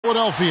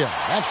Philadelphia.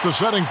 That's the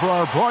setting for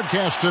our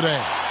broadcast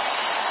today.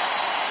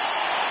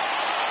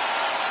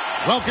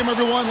 Welcome,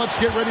 everyone. Let's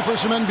get ready for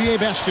some NBA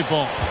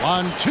basketball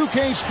on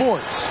 2K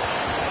Sports.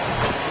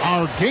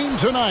 Our game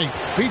tonight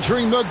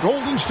featuring the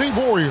Golden State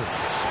Warriors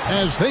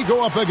as they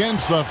go up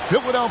against the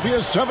Philadelphia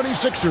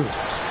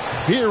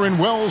 76ers here in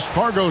Wells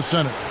Fargo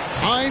Center.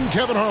 I'm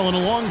Kevin Harlan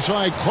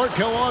alongside Clark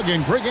Kellogg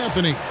and Greg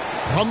Anthony.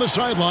 From the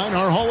sideline,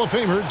 our Hall of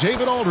Famer,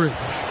 David Aldridge.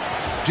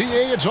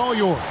 DA, it's all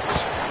yours.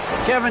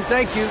 Kevin,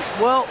 thank you.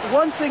 Well,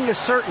 one thing is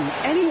certain.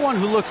 Anyone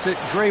who looks at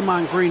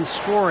Draymond Green's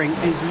scoring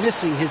is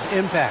missing his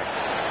impact.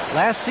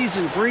 Last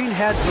season, Green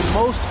had the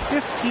most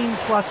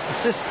 15-plus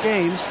assist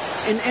games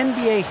in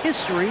NBA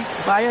history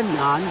by a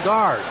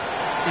non-guard.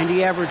 And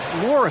he averaged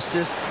more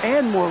assists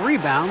and more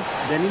rebounds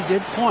than he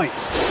did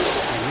points.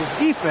 And his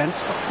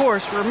defense, of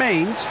course,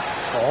 remains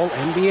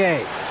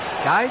All-NBA.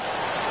 Guys?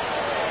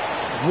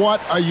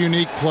 What a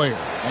unique player.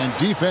 And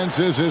defense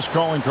is his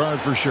calling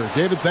card for sure.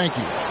 David, thank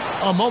you.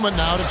 A moment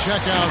now to check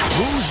out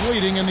who's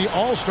leading in the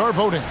All-Star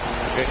voting.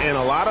 And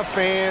a lot of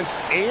fans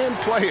and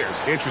players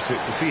interested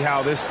to see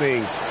how this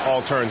thing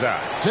all turns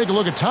out. Take a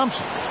look at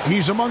Thompson.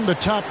 He's among the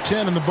top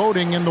 10 in the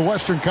voting in the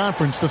Western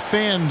Conference. The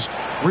fans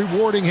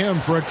rewarding him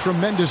for a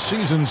tremendous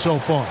season so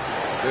far.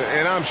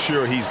 And I'm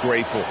sure he's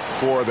grateful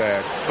for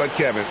that. But,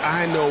 Kevin,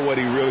 I know what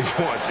he really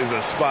wants is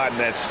a spot in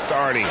that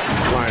starting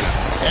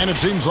lineup. And it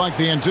seems like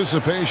the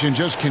anticipation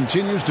just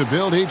continues to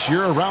build each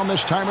year around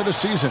this time of the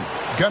season.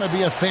 Gonna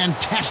be a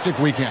fantastic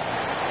weekend.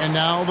 And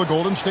now the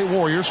Golden State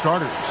Warriors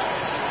starters.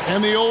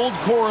 And the old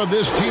core of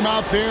this team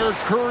out there,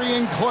 Curry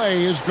and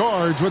Clay as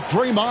guards with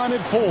Draymond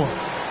at 4.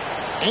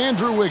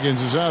 Andrew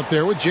Wiggins is out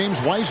there with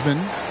James Wiseman.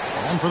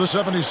 And for the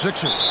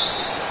 76ers,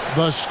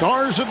 the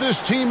stars of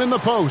this team in the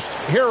post,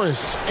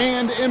 Harris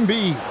and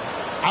Embiid.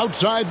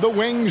 Outside the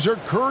wings are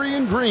Curry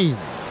and Green.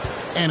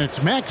 And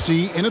it's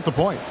Maxey in at the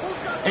point.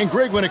 And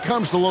Greg, when it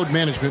comes to load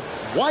management,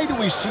 why do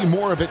we see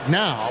more of it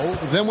now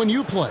than when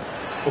you play?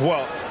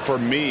 Well, for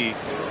me,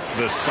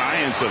 the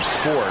science of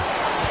sport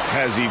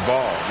has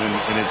evolved.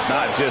 And it's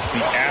not just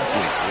the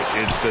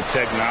athlete. It's the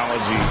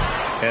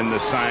technology and the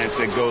science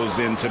that goes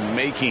into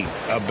making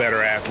a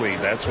better athlete.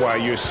 That's why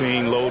you're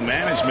seeing load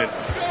management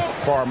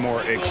far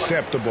more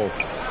acceptable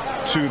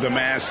to the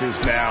masses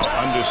now,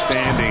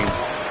 understanding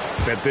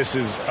that this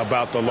is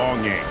about the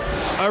long game.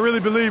 I really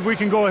believe we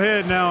can go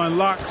ahead now and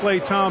lock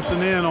Klay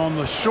Thompson in on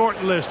the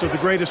short list of the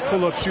greatest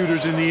pull-up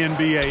shooters in the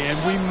NBA,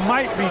 and we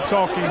might be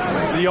talking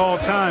the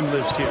all-time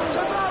list here.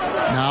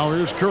 Now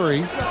here's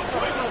Curry.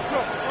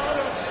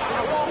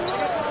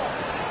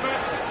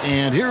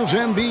 And here's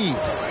Embiid.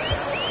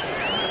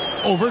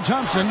 Over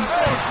Thompson.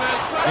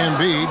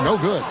 Embiid, no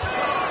good.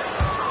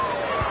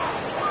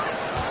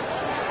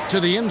 To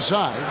the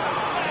inside.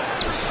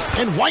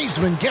 And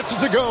Wiseman gets it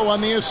to go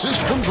on the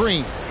assist from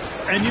Green.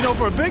 And, you know,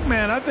 for a big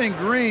man, I think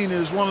Green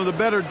is one of the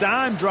better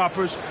dime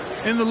droppers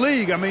in the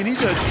league. I mean,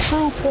 he's a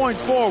true point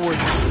forward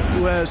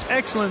who has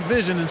excellent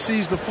vision and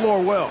sees the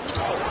floor well.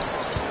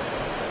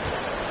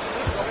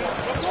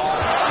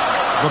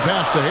 The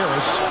pass to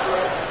Harris.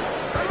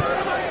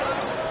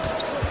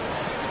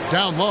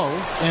 Down low,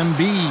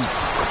 Embiid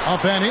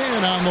up and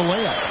in on the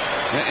layup.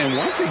 And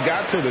once he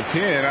got to the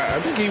 10,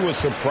 I think he was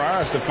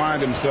surprised to find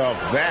himself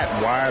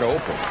that wide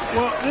open.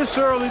 Well, this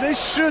early, they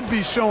should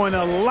be showing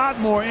a lot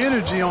more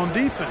energy on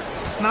defense.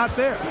 It's not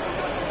there.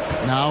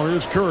 Now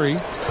here's Curry. He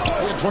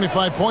had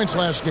 25 points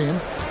last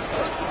game.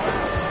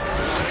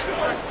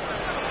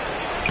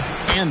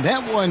 And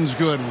that one's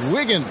good.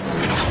 Wiggins.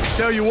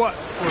 Tell you what,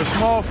 for a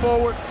small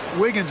forward,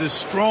 Wiggins is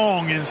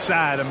strong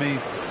inside. I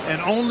mean,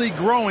 and only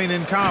growing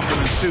in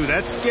confidence, too.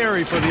 That's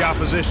scary for the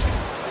opposition.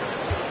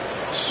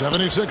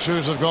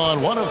 76ers have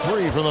gone 1 of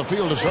 3 from the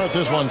field to start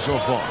this one so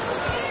far.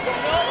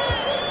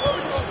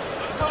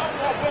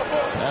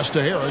 Pass to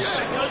Harris.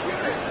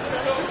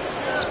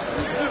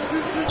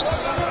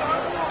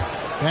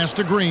 Pass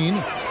to Green.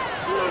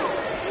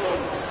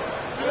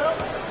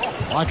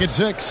 Lock at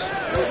 6.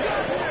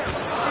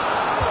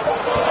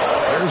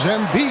 There's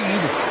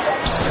Embiid.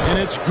 And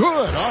it's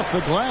good off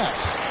the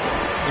glass.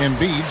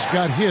 Embiid's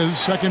got his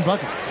second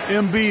bucket.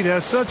 Embiid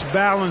has such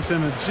balance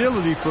and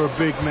agility for a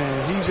big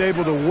man. He's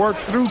able to work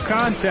through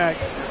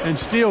contact and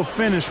still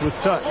finish with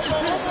touch.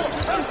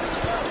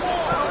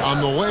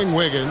 On the wing,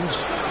 Wiggins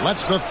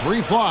lets the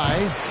 3 fly.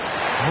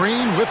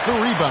 Green with the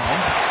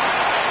rebound.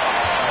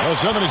 The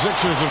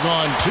 76ers have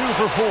gone 2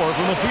 for 4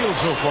 from the field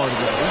so far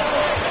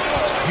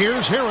today.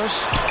 Here's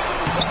Harris.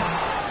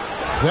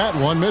 That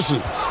one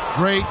misses.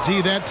 Great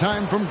D that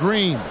time from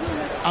Green.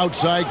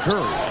 Outside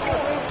Curry.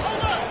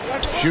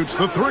 Shoots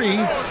the 3.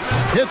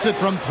 Hits it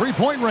from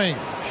three-point range.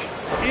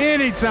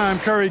 Anytime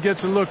Curry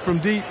gets a look from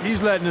deep,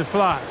 he's letting it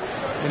fly.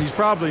 And he's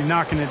probably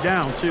knocking it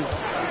down, too.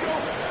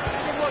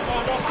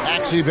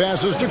 Maxey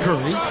passes to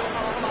Curry.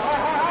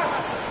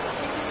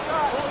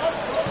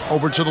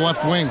 Over to the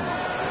left wing.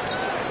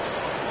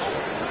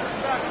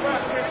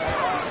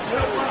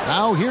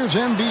 Now here's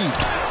Embiid.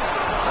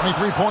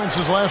 23 points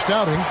his last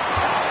outing.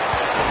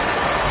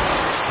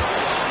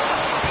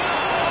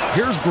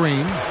 Here's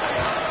Green.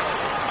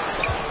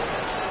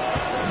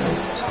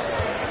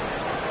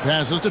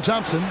 Passes to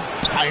Thompson.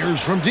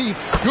 Fires from deep.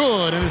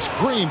 Good, and it's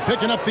Green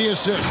picking up the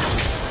assist.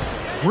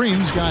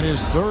 Green's got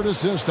his third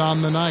assist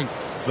on the night.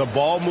 The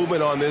ball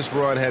movement on this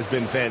run has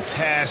been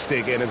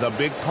fantastic and is a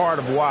big part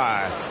of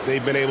why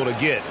they've been able to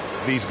get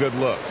these good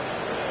looks.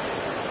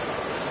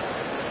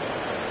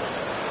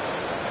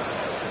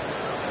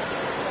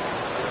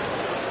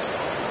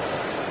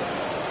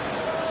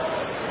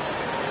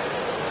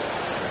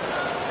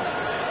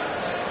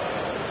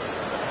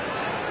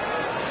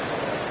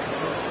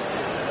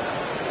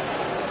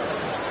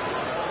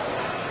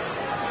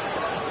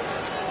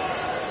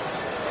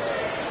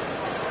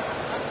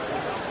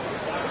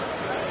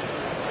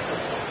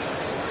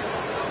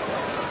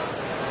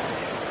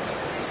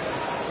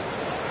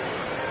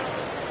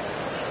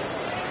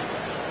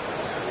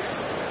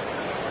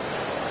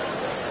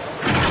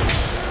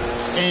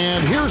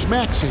 And here's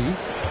Maxey.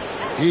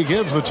 He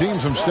gives the team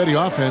some steady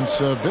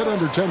offense, a bit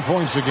under 10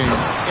 points a game.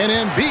 And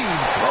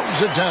Embiid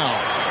throws it down.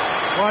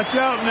 Watch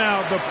out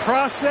now. The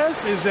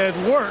process is at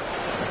work.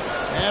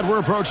 And we're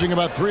approaching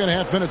about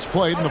 3.5 minutes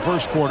played in the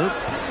first quarter.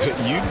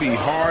 You'd be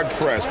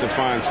hard-pressed to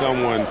find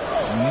someone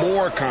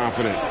more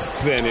confident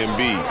than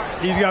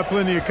Embiid. He's got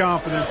plenty of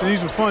confidence, and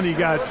he's a funny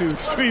guy, too.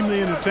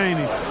 Extremely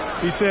entertaining.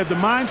 He said, the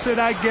mindset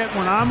I get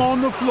when I'm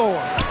on the floor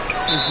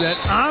is that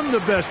I'm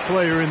the best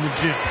player in the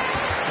gym.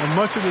 And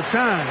much of the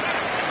time,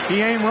 he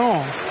ain't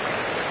wrong.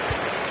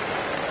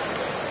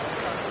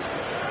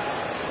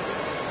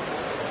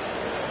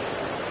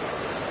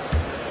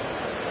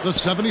 The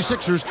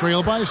 76ers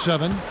trail by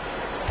 7.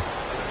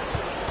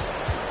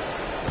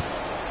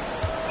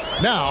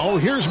 Now,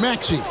 here's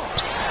Maxey.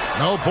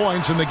 No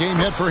points in the game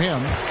hit for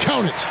him.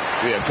 Count it.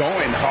 Yeah,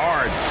 going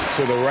hard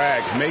to the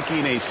rack,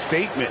 making a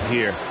statement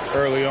here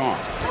early on.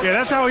 Yeah,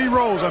 that's how he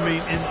rolls. I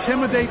mean,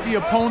 intimidate the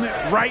opponent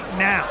right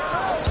now.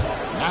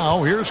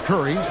 Now, here's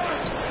Curry.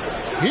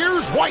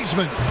 Here's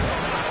Wiseman.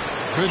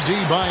 Good D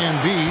by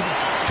Embiid.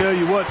 Tell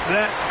you what,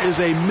 that is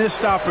a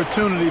missed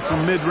opportunity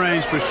from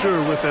mid-range for sure.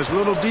 With as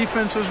little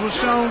defense as was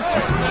shown,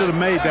 should have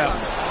made that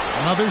one.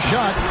 Another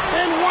shot,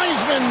 and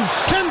Wiseman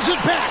sends it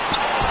back.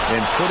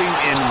 And putting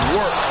in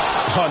work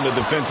on the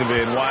defensive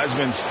end,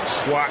 Wiseman's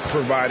swat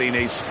providing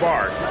a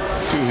spark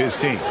to his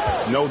team.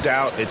 No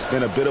doubt it's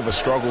been a bit of a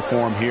struggle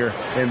for him here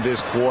in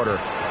this quarter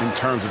in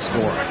terms of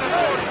scoring.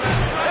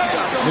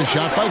 The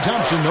shot by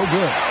Thompson, no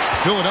good.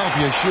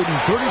 Philadelphia shooting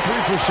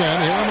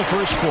 33% here in the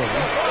first quarter.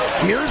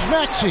 Here's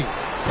Maxey.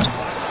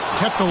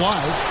 Kept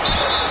alive.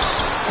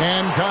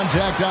 And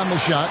contact on the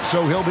shot,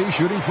 so he'll be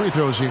shooting free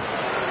throws here.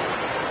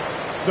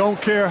 Don't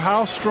care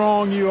how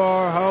strong you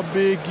are, how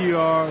big you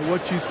are,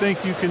 what you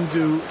think you can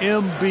do.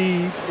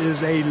 Embiid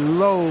is a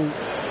load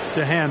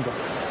to handle.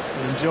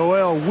 And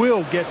Joel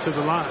will get to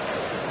the line.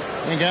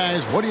 And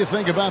guys, what do you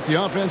think about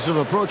the offensive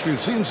approach we've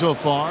seen so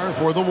far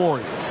for the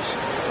Warriors?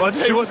 Well, I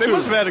tell you what, they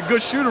must have had a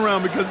good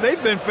shoot-around because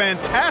they've been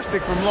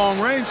fantastic from long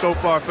range so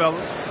far,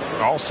 fellas.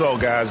 Also,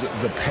 guys,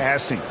 the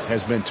passing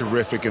has been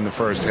terrific in the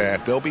first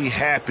half. They'll be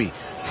happy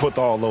with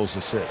all those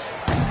assists.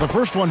 The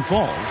first one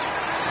falls.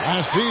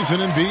 Last season,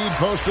 Embiid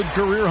posted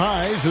career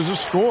highs as a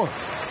scorer.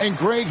 And,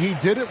 Greg, he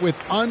did it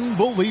with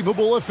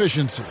unbelievable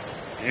efficiency.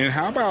 And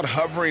how about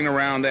hovering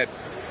around that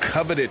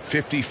coveted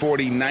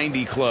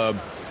 50-40-90 club?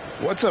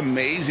 What's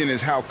amazing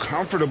is how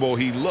comfortable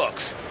he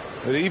looks.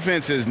 The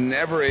defense is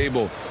never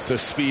able to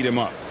speed him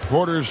up.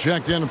 Porter's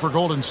checked in for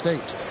Golden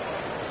State.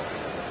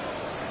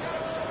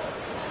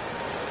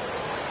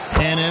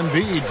 And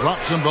Embiid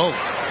drops them both.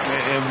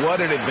 And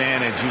what an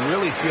advantage. You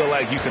really feel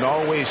like you can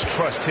always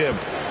trust him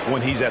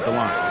when he's at the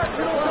line.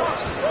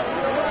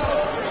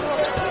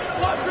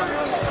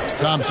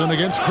 Thompson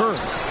against Curry.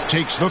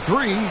 Takes the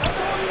three.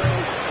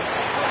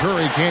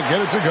 Curry can't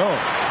get it to go.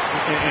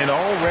 And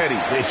already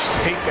they've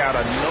staked out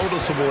a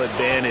noticeable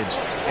advantage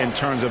in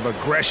terms of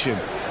aggression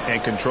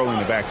and controlling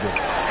the backboard.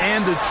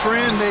 And a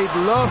trend they'd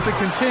love to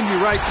continue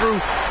right through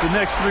the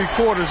next 3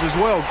 quarters as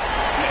well.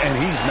 And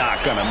he's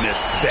not going to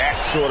miss that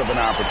sort of an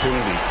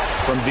opportunity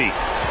from deep.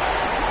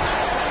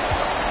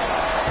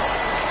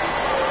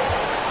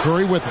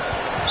 Curry with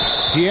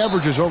it. He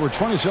averages over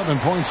 27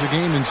 points a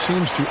game and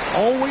seems to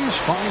always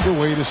find a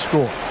way to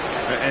score.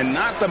 And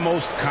not the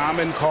most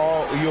common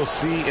call you'll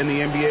see in the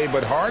NBA,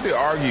 but hard to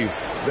argue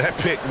that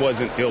pick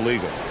wasn't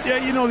illegal.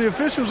 Yeah, you know, the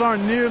officials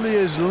aren't nearly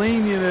as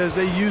lenient as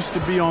they used to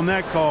be on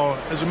that call.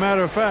 As a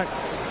matter of fact,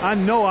 I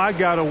know I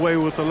got away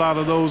with a lot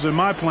of those in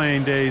my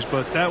playing days,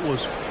 but that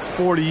was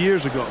 40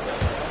 years ago.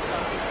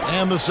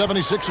 And the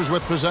 76ers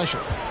with possession.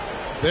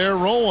 They're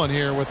rolling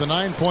here with a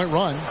 9-point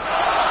run.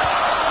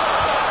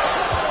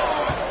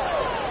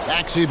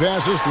 Maxey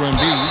passes to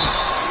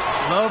Embiid.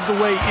 Love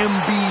the way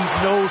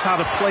Embiid knows how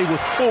to play with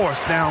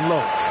force down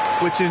low,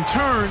 which in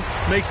turn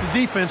makes the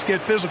defense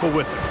get physical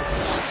with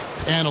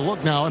him. And a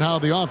look now at how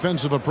the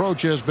offensive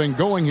approach has been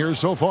going here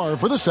so far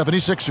for the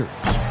 76ers.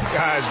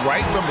 Guys,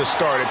 right from the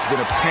start, it's been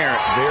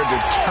apparent they're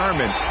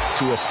determined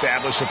to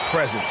establish a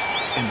presence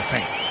in the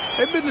paint.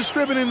 They've been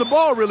distributing the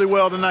ball really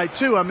well tonight,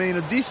 too. I mean,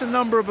 a decent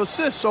number of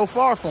assists so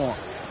far for them.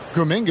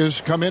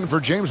 Kuminga's come in for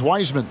James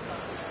Wiseman.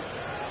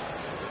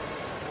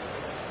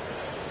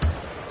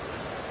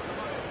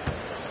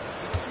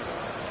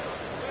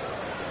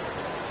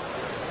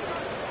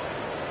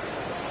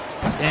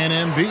 And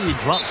Embiid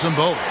drops them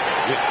both.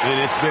 And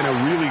it's been a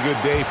really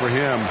good day for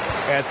him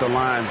at the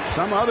line.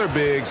 Some other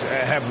bigs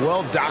have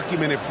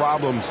well-documented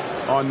problems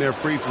on their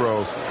free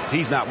throws.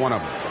 He's not one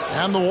of them.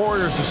 And the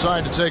Warriors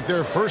decide to take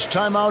their first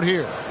time out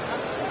here.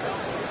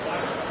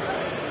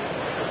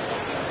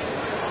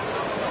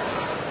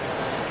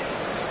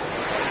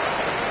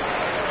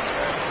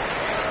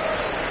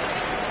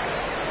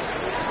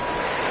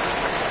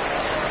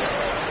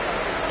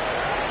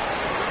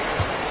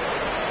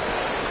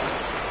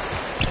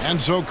 And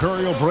so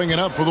Curry will bring it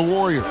up for the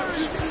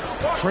Warriors.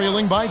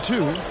 Trailing by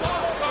 2.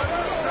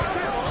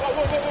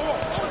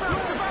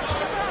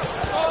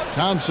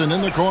 Thompson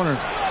in the corner.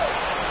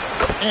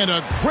 And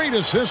a great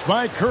assist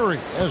by Curry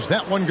as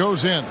that one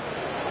goes in.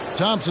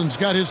 Thompson's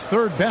got his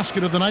third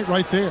basket of the night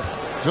right there.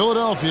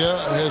 Philadelphia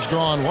has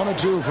gone 1 of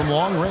 2 from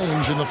long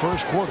range in the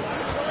first quarter.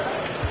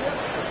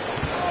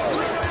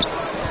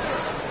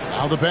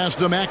 Now the pass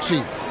to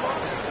Maxey.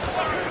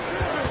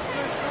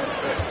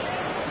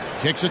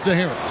 Kicks it to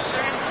Harris.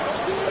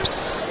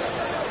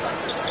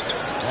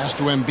 Pass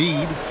to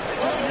Embiid.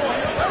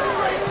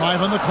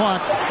 5 on the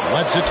clock.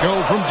 Lets it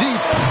go from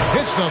deep.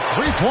 Hits the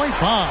three-point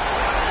bomb.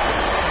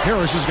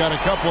 Harris has got a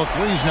couple of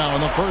threes now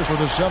in the first with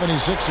the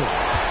 76ers.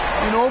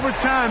 And over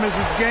time, as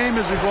his game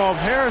has evolved,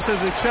 Harris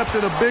has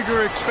accepted a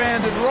bigger,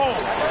 expanded role.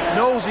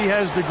 Knows he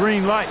has the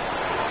green light.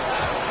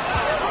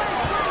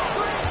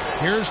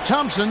 Here's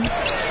Thompson.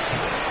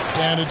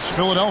 And it's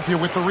Philadelphia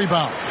with the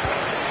rebound.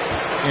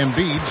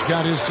 Embiid's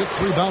got his 6th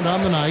rebound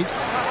on the night.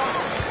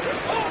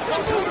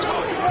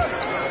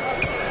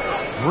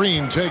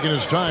 Green taking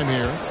his time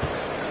here.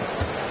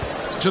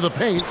 To the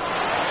paint.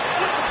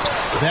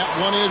 That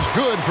one is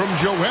good from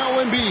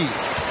Joel Embiid.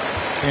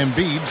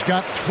 Embiid's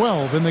got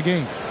 12 in the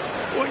game.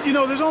 Well, you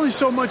know, there's only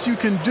so much you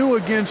can do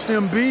against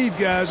Embiid,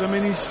 guys. I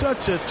mean, he's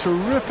such a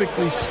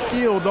terrifically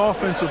skilled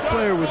offensive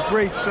player with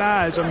great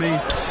size. I mean,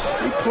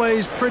 he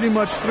plays pretty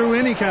much through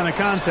any kind of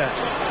contact.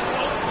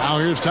 Now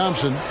here's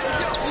Thompson.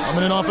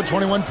 Coming in off a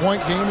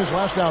 21-point game his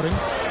last outing.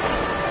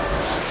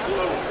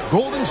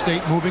 Golden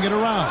State moving it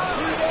around.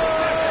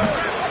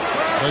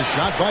 The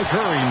shot by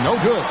Curry,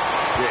 no good.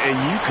 And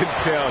you could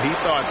tell he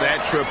thought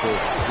that triple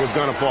was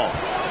going to fall.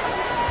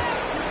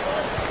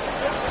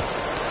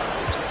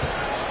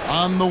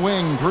 On the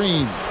wing,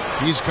 Green.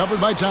 He's covered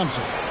by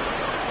Thompson.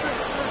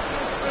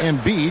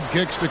 Embiid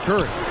kicks to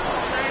Curry.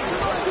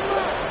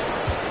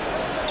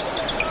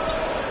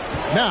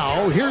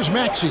 Now, here's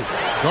Maxey.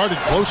 Guarded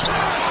closer.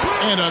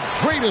 And a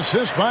great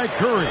assist by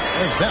Curry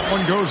as that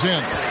one goes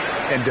in.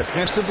 And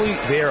defensively,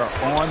 they are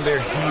on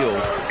their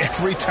heels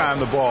every time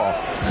the ball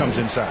comes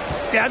inside.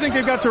 Yeah, I think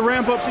they've got to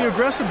ramp up the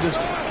aggressiveness.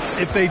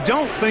 If they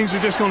don't, things are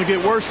just going to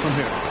get worse from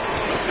here.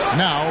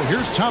 Now,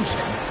 here's Thompson.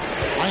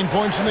 9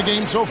 points in the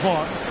game so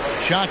far.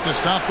 Shot to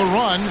stop the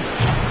run.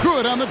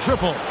 Good on the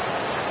triple.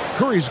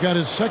 Curry's got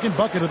his 2nd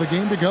bucket of the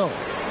game to go.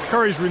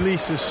 Curry's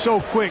release is so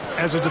quick.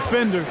 As a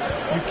defender,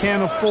 you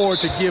can't afford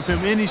to give him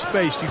any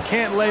space. You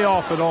can't lay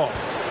off at all.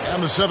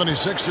 And the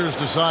 76ers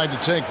decide to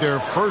take their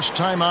first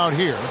time out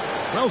here.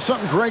 Well,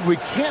 something, Greg, we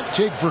can't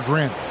take for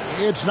granted.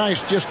 It's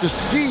nice just to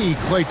see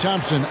Klay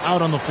Thompson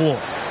out on the floor.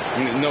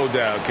 No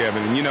doubt,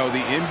 Kevin. And, you know, the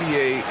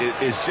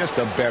NBA is just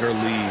a better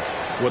league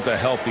with a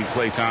healthy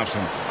Klay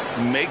Thompson.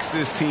 Makes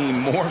this team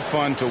more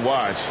fun to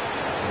watch.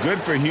 Good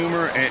for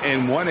humor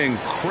and one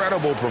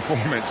incredible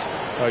performance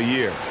a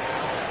year.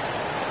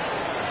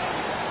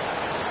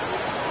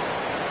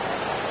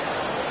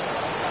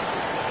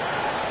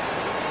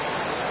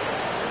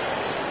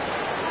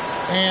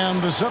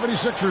 And the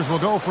 76ers will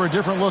go for a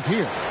different look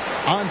here.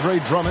 Andre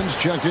Drummond's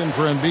checked in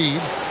for Embiid.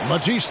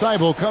 Matisse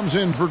Thybulle comes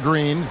in for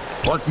Green.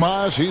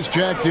 Korkmaz, he's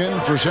checked in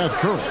for Seth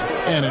Curry.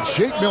 And it's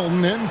Shake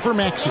Milton in for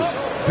Maxey.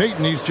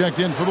 Payton, he's checked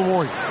in for the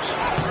Warriors.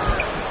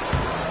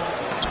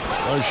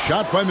 A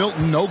shot by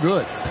Milton, no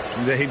good.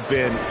 They've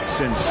been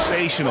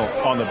sensational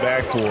on the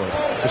backboard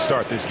to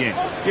start this game.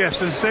 Yeah,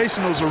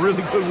 sensational is a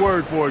really good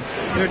word for it.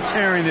 They're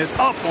tearing it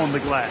up on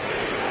the glass.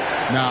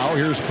 Now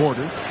here's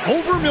Porter.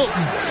 Over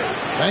Milton.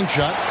 Bank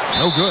shot,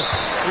 no good.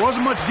 There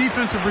wasn't much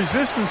defensive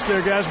resistance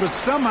there, guys, but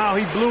somehow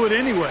he blew it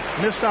anyway.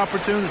 Missed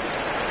opportunity.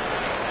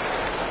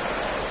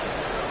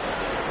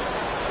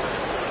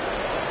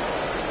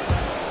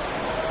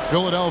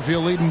 Philadelphia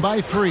leading by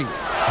 3.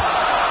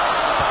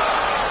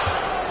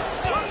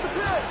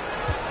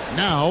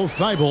 Now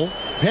Thybulle,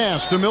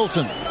 pass to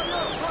Milton.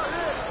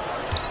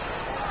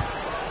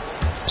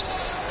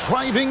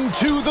 Driving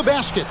to the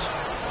basket.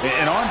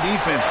 And on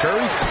defense,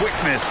 Curry's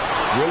quickness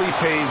really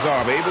pays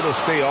off. Able to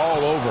stay all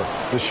over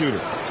the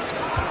shooter.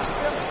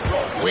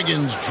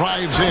 Wiggins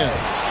drives in.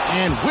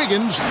 And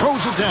Wiggins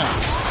throws it down.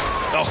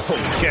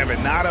 Oh,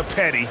 Kevin, not a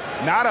petty,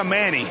 not a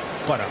Manny,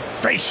 but a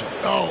facial.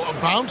 Oh, a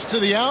bounce to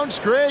the ounce,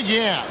 Greg?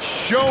 Yeah,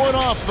 showing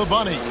off the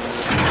bunny.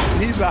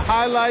 He's a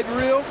highlight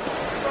reel,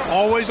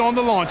 always on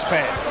the launch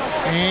pad.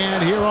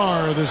 And here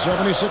are the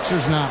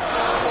 76ers now.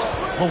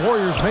 The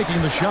Warriors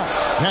making the shot.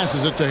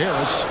 Passes it to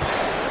Harris.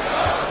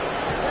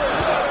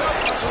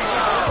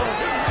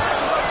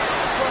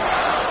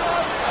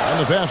 And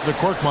the pass to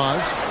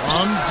Korkmaz.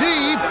 On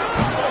deep.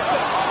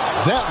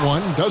 That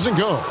one doesn't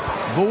go.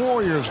 The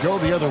Warriors go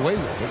the other way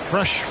with it,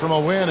 fresh from a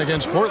win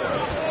against Portland.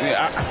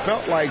 Yeah, I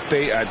felt like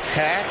they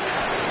attacked,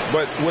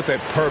 but with a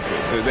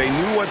purpose. They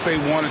knew what they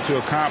wanted to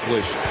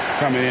accomplish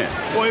coming in.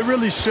 Well, it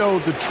really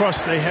showed the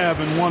trust they have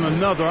in one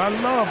another. I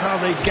love how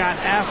they got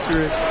after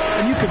it,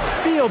 and you could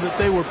feel that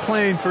they were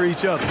playing for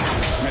each other.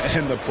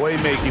 And the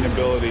playmaking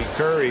ability,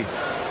 Curry,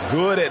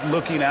 good at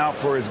looking out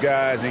for his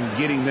guys and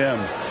getting them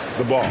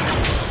the ball.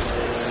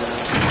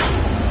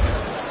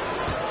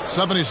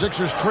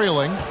 76ers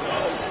trailing.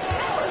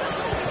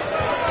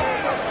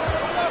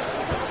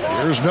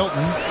 Here's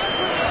Milton.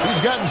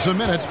 He's gotten some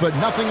minutes, but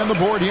nothing on the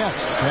board yet.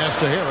 Pass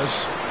to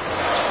Harris.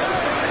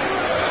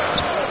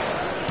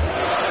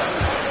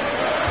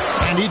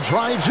 And he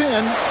drives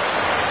in.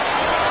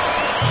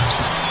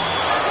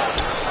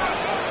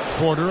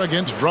 Porter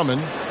against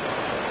Drummond.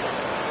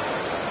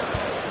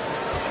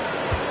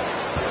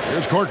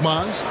 Here's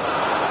Korkmaz.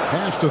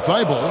 Pass to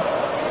Thibault.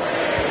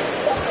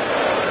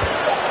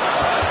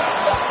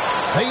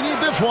 They need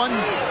this one.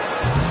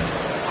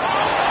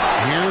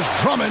 Here's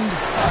Drummond,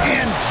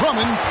 and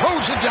Drummond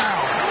throws it down.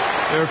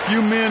 There are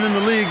few men in the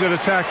league that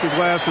attack the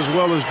glass as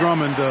well as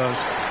Drummond does.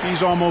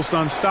 He's almost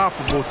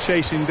unstoppable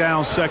chasing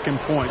down second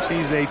points.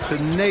 He's a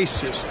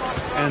tenacious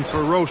and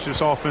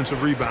ferocious offensive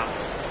rebounder.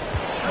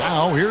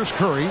 Now here's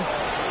Curry.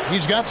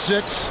 He's got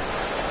 6.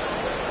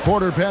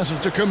 Porter passes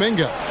to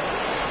Kuminga.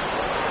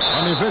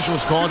 And the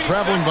officials call a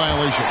traveling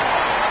violation.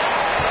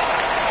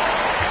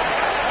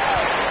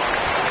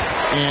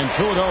 And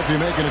Philadelphia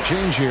making a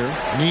change here.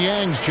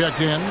 Niang's checked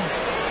in.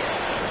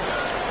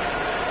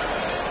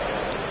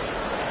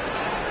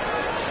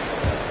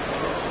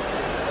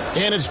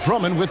 And it's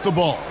Drummond with the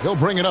ball. He'll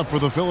bring it up for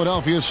the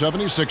Philadelphia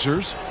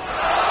 76ers.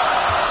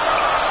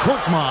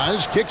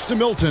 Korkmaz kicks to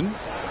Milton.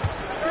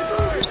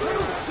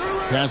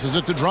 Passes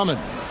it to Drummond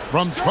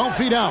from 12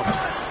 feet out.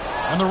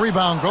 And the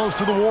rebound goes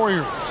to the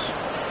Warriors.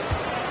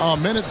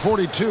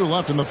 1:42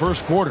 left in the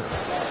first quarter.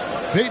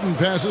 Payton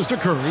passes to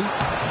Curry.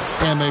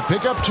 And they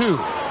pick up 2.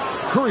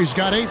 Curry's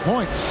got 8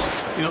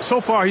 points. You know,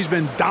 so far he's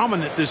been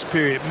dominant this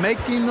period,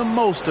 making the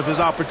most of his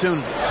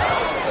opportunities.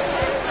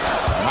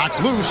 Knocked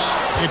loose.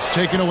 It's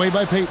taken away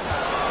by Payton.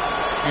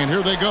 And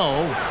here they go.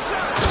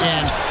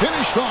 And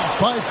finished off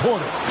by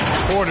Porter.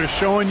 Porter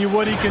showing you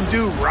what he can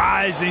do,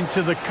 rising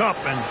to the cup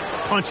and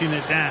punching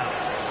it down.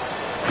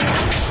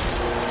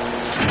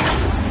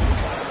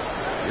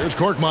 Here's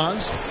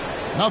Korkmaz.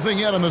 Nothing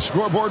yet on the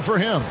scoreboard for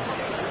him.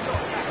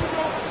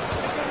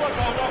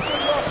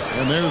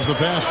 And there's the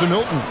pass to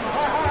Milton.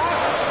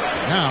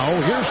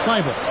 Now, here's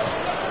Thibault.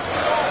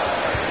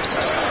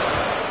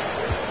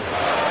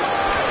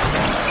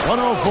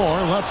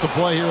 1:04 left to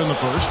play here in the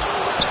first.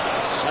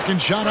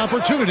 Second shot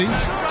opportunity.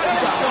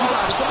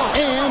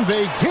 And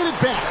they get it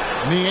back.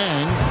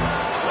 Niang.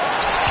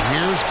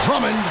 Here's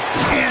Drummond.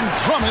 And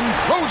Drummond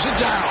throws it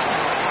down.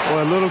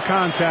 Well, a little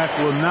contact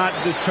will not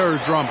deter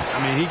Drummond. I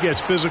mean, he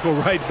gets physical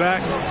right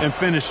back and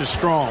finishes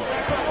strong.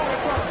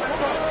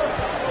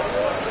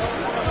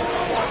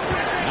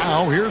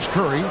 Now here's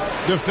Curry,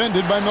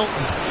 defended by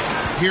Milton.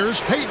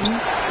 Here's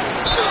Payton.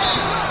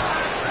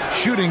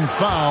 Shooting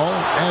foul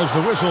as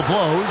the whistle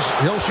blows.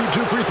 He'll shoot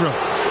 2 free throws.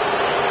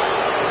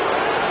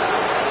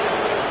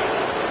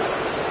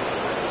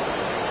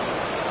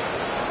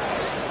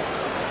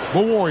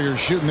 The Warriors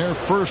shooting their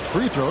first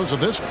free throws of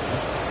this game.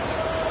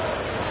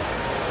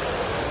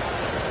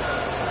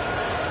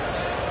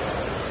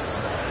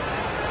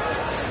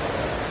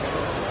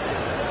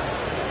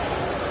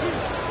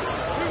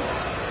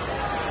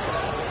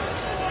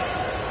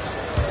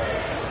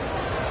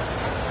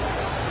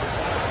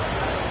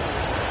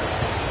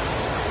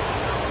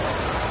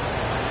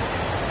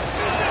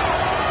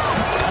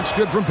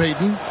 Good from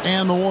Payton,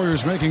 and the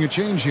Warriors making a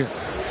change here.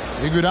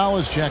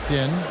 Iguodala's checked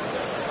in.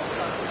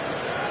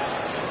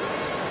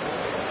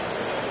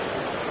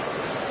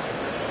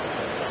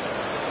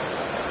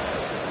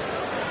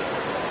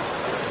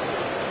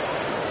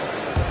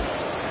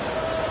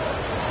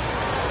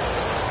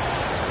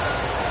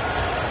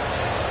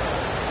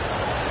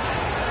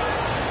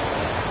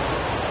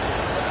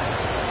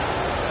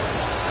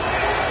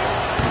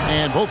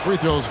 And both free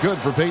throws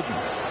good for Payton.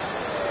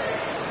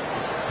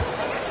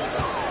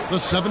 The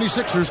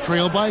 76ers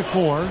trail by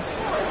 4.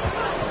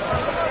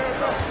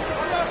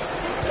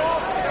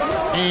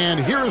 And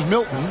here's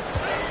Milton.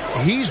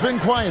 He's been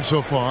quiet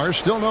so far.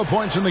 Still no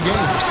points in the game.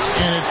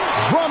 And it's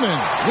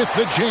Drummond with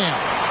the jam.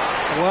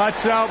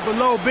 Watch out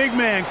below. Big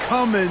man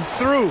coming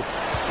through.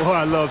 Boy,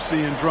 I love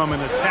seeing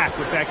Drummond attack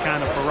with that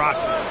kind of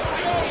ferocity.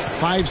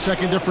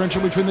 5-second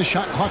differential between the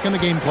shot clock and the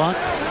game clock.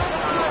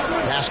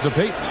 Pass to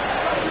Payton.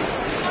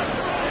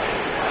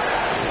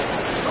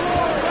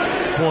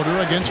 Porter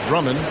against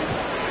Drummond.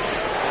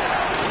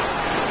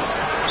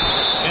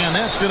 And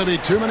that's going to be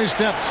too many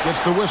steps.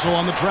 Gets the whistle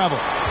on the travel.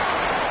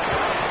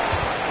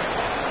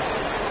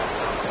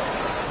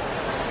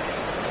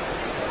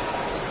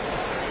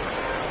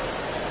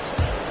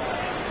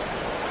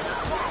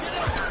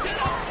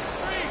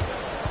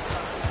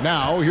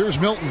 Now here's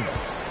Milton,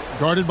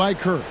 guarded by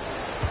Kerr.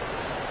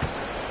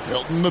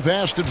 Milton the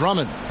pass to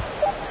Drummond.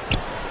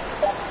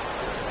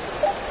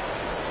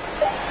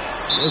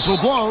 Whistle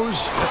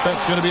blows.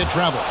 That's going to be a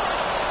travel.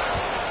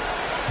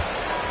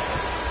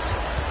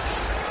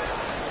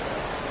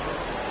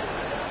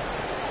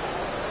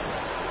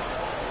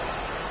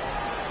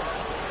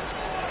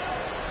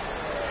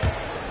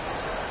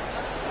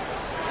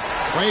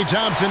 Klay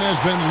Thompson has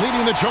been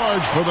leading the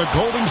charge for the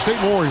Golden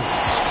State Warriors.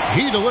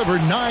 He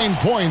delivered 9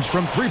 points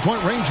from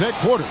three-point range that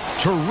quarter.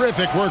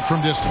 Terrific work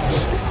from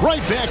distance.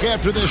 Right back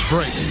after this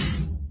break.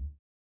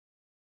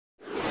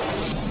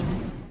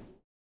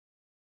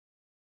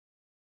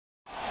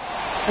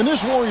 And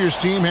this Warriors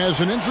team has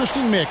an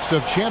interesting mix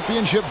of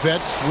championship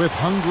vets with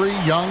hungry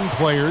young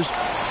players.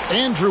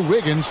 Andrew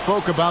Wiggins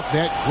spoke about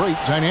that great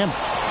dynamic.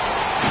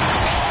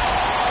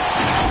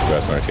 The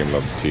guys on our team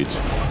love to teach.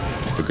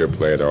 The good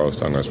player, they're always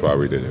telling us why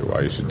we did it,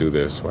 why you should do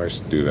this, why you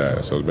should do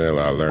that. So it's been a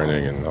lot of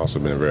learning and also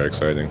been very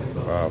exciting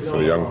for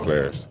the young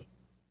players.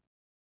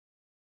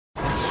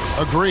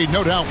 Agreed.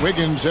 No doubt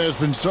Wiggins has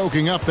been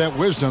soaking up that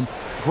wisdom.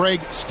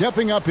 Greg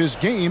stepping up his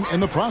game in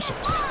the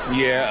process.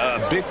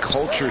 Yeah, a big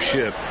culture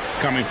shift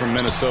coming from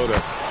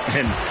Minnesota.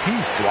 And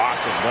he's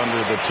blossomed under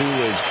the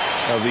tutelage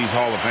of these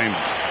Hall of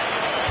Famers.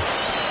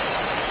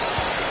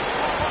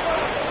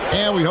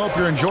 And we hope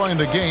you're enjoying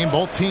the game.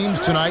 Both teams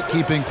tonight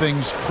keeping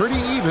things pretty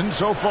even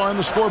so far in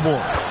the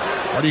scoreboard.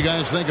 What do you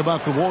guys think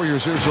about the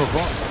Warriors here so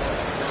far?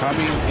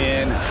 Coming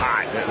in hot.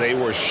 They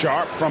were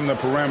sharp from the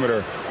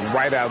perimeter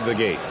right out of the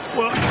gate.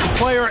 Well,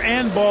 player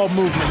and ball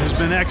movement has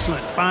been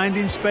excellent.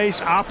 Finding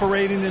space,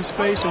 operating in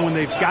space, and when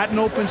they've gotten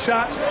open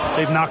shots,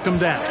 they've knocked them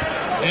down.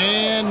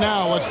 And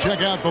now let's check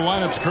out the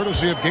lineups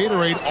courtesy of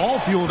Gatorade, all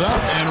fueled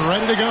up and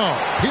ready to go.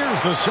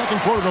 Here's the second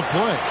quarter of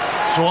play.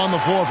 So on the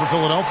floor for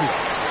Philadelphia,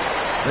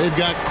 they've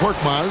got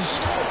Korkmaz.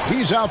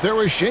 He's out there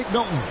with Shake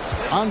Milton.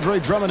 Andre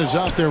Drummond is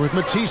out there with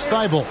Matisse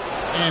Thybulle.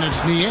 And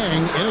it's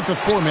Niang in at the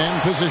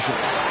four-man position.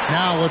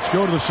 Now let's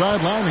go to the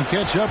sideline and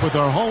catch up with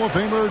our Hall of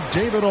Famer,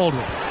 David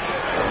Aldridge.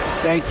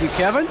 Thank you,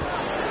 Kevin.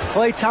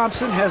 Klay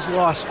Thompson has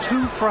lost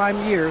 2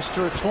 prime years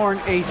to a torn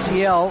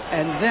ACL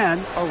and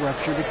then a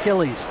ruptured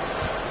Achilles.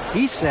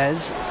 He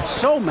says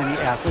so many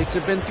athletes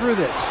have been through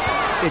this.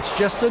 It's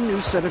just a new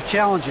set of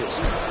challenges.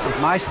 With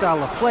my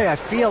style of play, I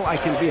feel I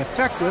can be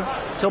effective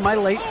till my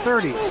late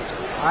 30s.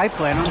 I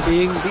plan on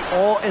being the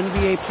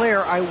all-NBA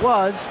player I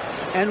was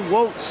and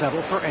won't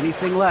settle for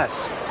anything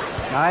less.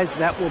 Guys,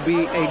 that will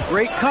be a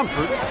great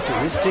comfort to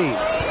his team.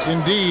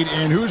 Indeed,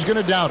 and who's going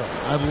to doubt him?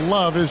 I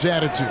love his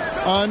attitude.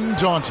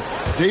 Undaunted.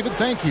 David,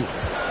 thank you.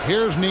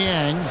 Here's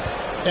Niang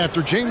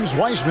after James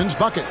Wiseman's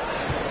bucket.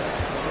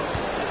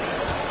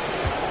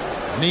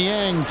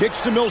 Niang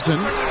kicks to Milton.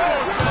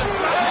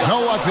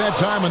 No luck that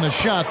time on the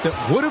shot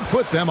that would have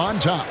put them on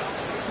top.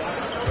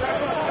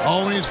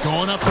 Oh, he's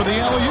going up for the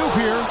alley-oop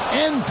here,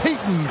 and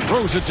Payton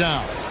throws it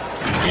down.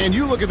 And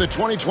you look at the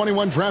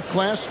 2021 draft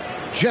class,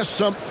 just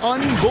some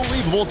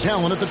unbelievable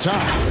talent at the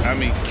top. I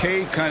mean,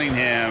 Cade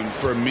Cunningham,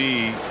 for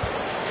me,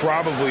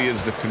 probably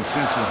is the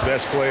consensus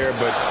best player.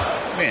 But,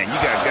 man, you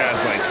got guys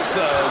like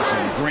Suggs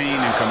and Green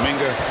and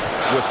Kuminga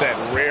with that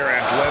rare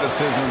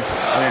athleticism.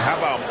 I mean, how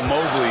about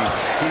Mobley?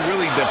 He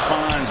really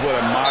defines what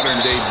a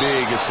modern-day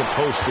big is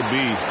supposed to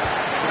be.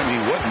 I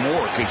mean, what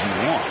more could you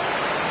want?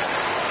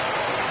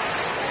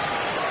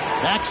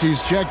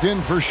 Maxey's checked in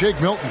for Shake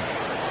Milton.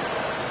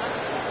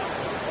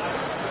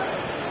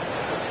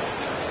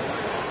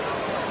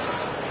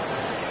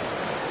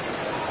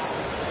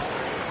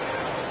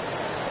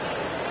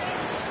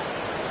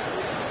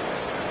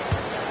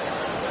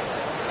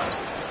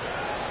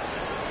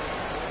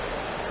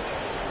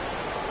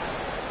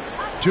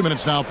 Two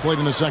minutes now played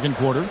in the second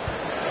quarter.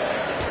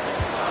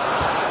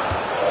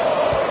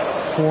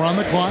 4 on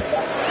the clock.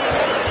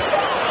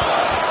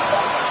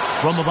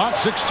 From about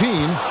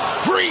 16,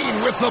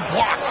 Green with the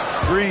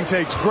block. Green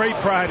takes great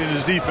pride in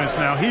his defense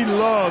now. He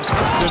loves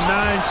the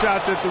 9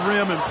 shots at the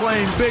rim and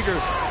playing bigger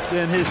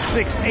than his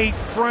 6'8"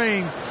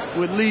 frame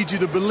would lead you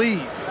to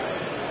believe.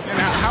 And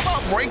how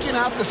about breaking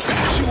out the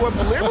Statue of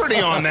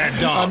Liberty on that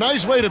dunk? A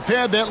nice way to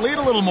pad that lead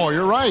a little more.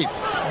 You're right.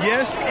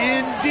 Yes,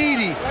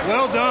 indeedy.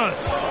 Well done.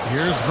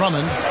 Here's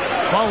Drummond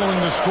following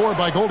the score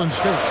by Golden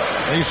State.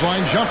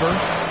 Baseline jumper.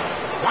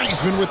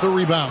 Wiseman with the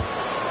rebound.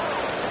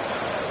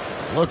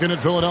 Looking at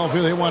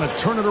Philadelphia, they want to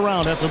turn it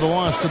around after the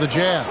loss to the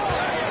Jazz.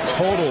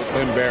 Total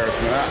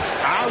embarrassment.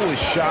 I was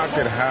shocked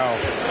at how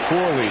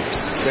poorly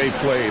they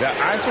played.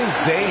 I think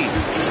they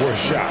were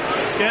shocked.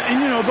 Yeah,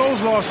 and, you know,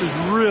 those losses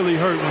really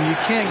hurt when you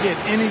can't get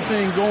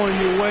anything going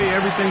your way,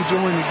 everything's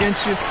going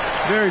against you.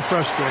 Very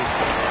frustrating.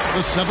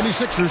 The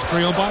 76ers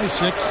trail by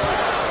 6.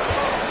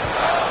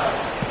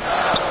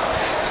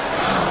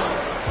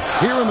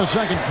 Here in the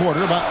second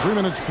quarter, about 3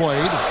 minutes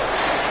played.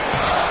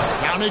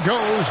 Down he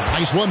goes.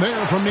 Nice one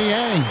there from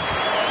Niang.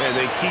 And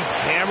they keep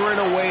hammering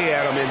away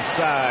at him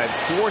inside,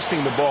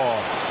 forcing the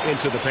ball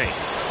into the paint.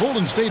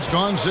 Golden State's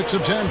gone 6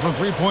 of 10 from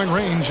three-point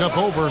range, up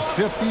over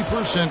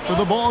 50% for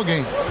the ball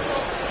game.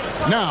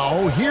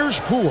 Now, here's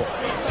Poole.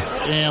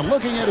 And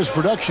looking at his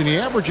production, he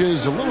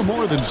averages a little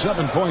more than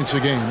 7 points a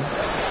game.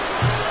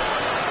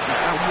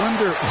 I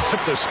wonder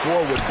what the score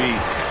would be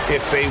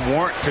if they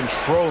weren't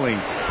controlling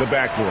the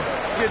backboard.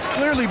 It's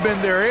clearly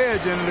been their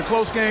edge, and in a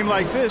close game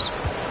like this,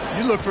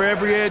 you look for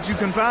every edge you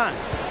can find.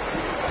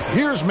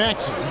 Here's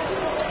Maxey.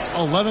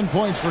 11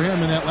 points for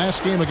him in that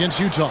last game against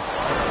Utah.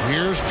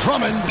 Here's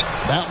Drummond.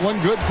 That one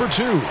good for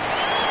 2.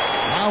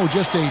 Now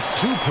just a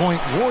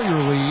 2-point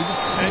Warrior lead.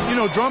 And, you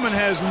know, Drummond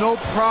has no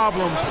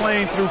problem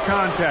playing through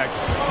contact.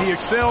 He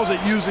excels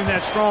at using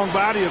that strong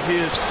body of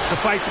his to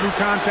fight through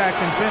contact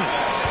and finish.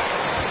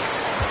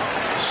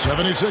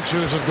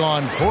 76ers have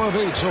gone 4 of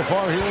 8 so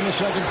far here in the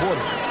second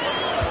quarter.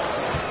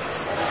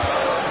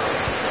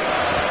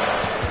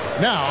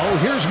 Now,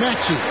 here's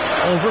Maxey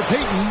over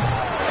Payton.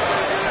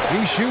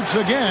 He shoots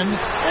again,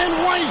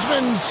 and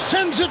Wiseman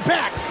sends it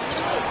back.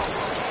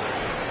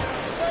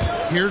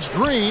 Here's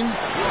Green.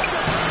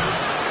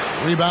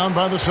 Rebound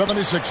by the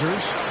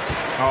 76ers.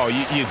 Oh,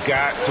 you've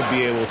got to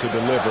be able to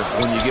deliver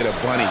when you get a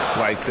bunny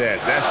like that.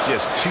 That's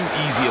just too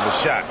easy of a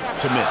shot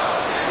to miss.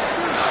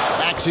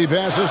 Maxey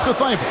passes to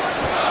Thibault.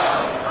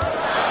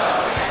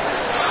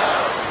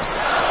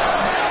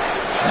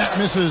 That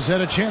misses.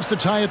 Had a chance to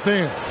tie it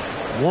there.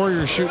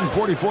 Warriors shooting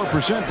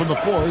 44% from the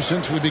floor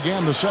since we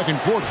began the second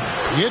quarter.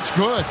 It's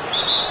good.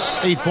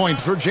 8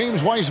 points for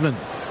James Wiseman.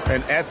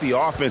 And at the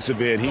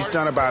offensive end, he's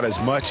done about as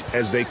much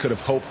as they could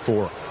have hoped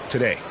for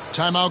today.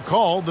 Timeout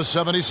called the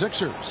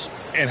 76ers.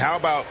 And how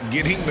about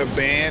getting the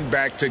band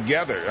back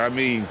together? I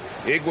mean,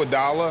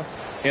 Iguodala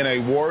in a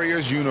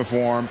Warriors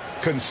uniform,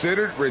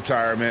 considered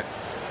retirement,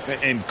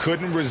 and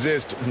couldn't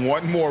resist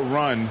one more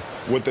run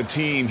with the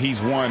team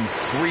he's won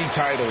 3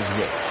 titles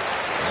with.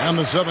 And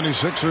the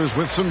 76ers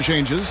with some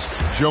changes.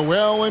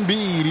 Joel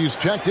Embiid, he's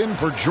checked in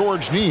for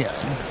George Niang.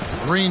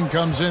 Green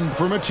comes in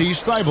for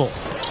Matisse Thybulle.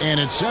 And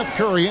it's Seth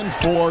Curry in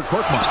for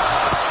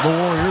Korkmaz. The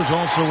Warriors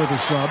also with a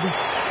sub.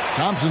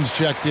 Thompson's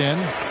checked in.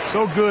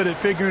 So good at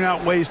figuring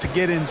out ways to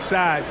get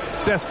inside.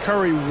 Seth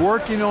Curry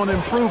working on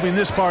improving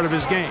this part of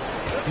his game.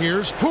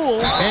 Here's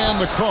Poole, and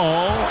the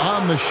call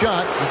on the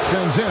shot that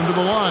sends him to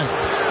the line.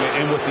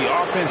 And with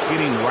the offense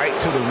getting right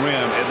to the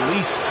rim, at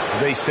least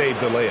they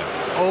saved the layup.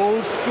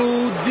 Old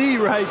school D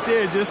right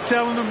there, just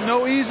telling them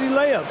no easy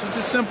layups. It's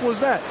as simple as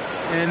that.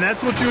 And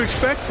that's what you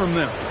expect from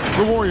them.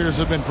 The Warriors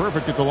have been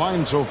perfect at the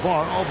line so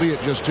far,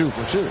 albeit just 2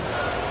 for 2.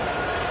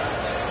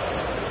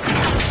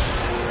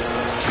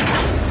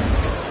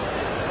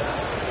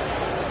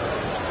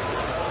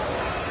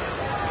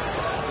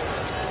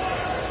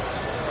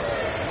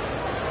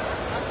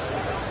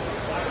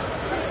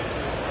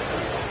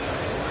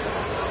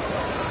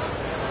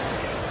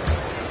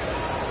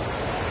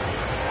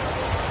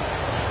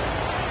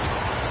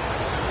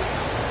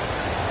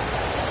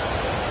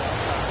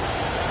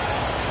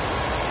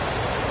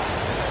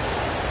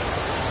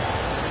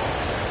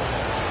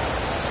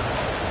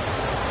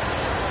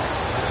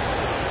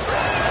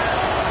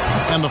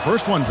 And the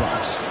first one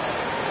drops.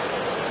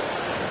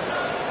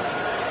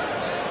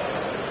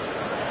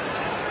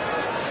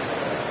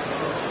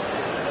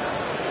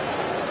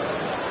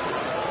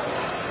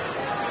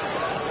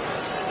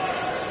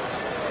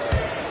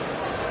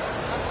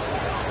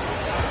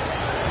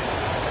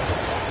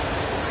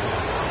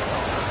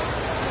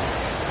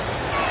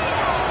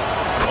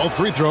 All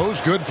free throws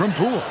good from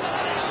Poole.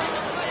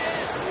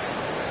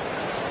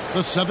 The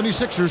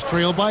 76ers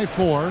trail by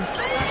 4.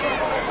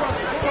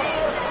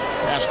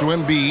 Pass to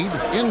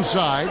Embiid,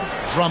 inside,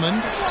 Drummond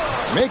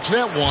makes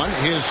that one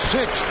his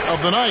 6th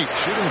of the night,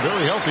 shooting a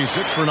very healthy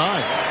 6 for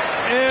 9.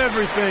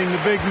 Everything the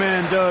big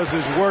man does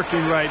is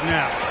working right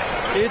now.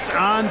 It's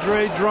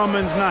Andre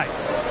Drummond's night.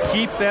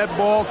 Keep that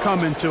ball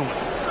coming to him.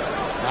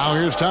 Now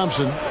here's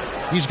Thompson.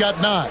 He's got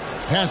 9.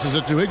 Passes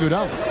it to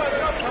Iguodala.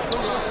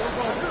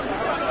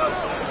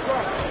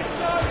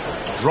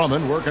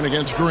 Drummond working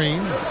against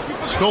Green.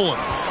 Stolen.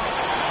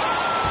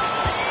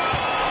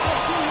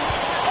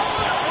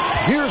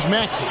 Here's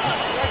Maxey.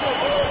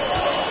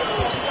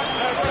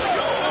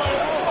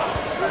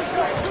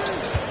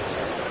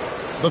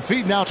 The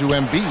feed now to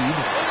Embiid.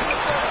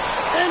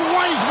 And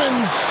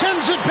Wiseman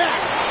sends it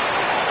back.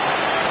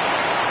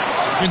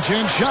 Second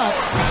chance shot.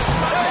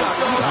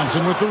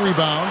 Thompson with the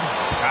rebound.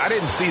 I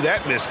didn't see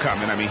that miss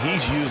coming. I mean,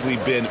 he's usually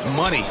been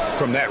money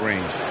from that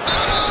range.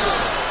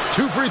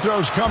 2 free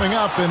throws coming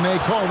up, and they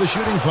call the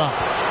shooting foul.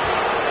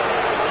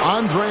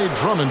 Andre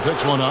Drummond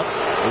picks one up.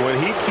 When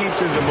he keeps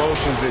his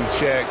emotions in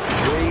check,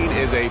 Green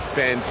is a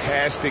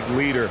fantastic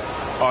leader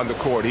on the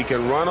court. He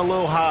can run a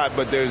little hot,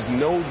 but there's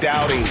no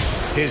doubting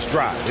his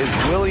drive,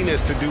 his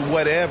willingness to do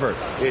whatever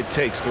it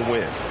takes to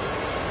win.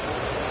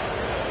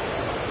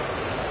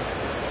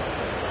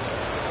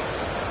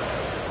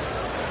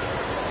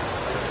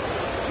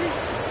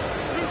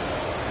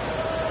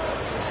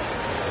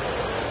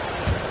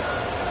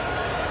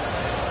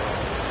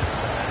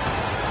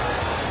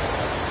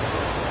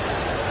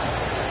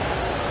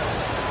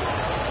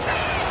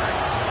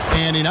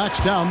 And he knocks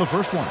down the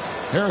first one.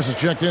 Harris is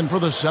checked in for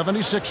the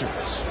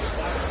 76ers.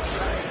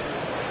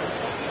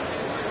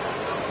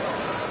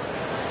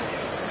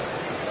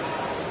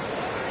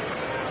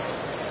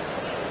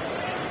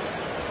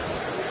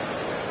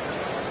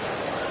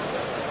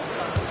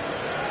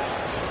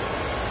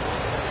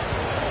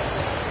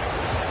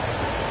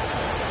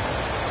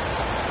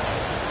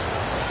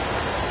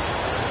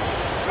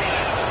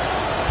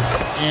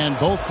 And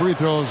both free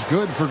throws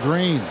good for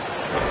Green.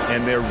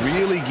 And they're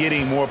really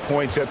getting more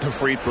points at the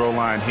free throw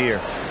line here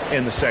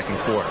in the second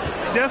quarter.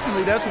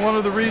 Definitely, that's one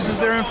of the reasons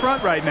they're in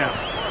front right now.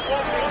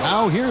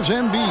 Now here's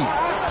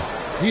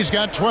Embiid. He's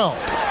got 12.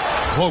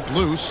 Poke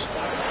loose.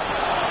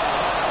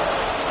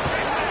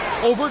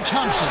 Over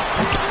Thompson.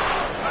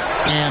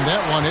 And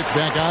that one hits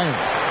back iron.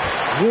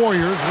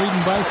 Warriors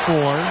leading by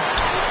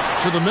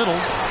 4. To the middle.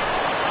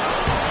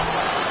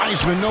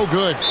 Wiseman no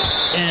good.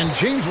 And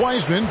James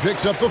Wiseman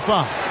picks up the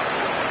foul.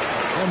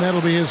 And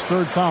that'll be his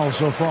third foul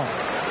so far.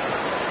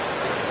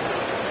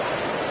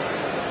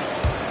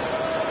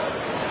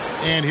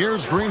 And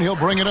here's Green. He'll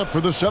bring it up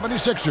for the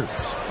 76ers.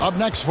 Up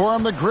next for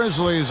him, the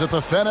Grizzlies at the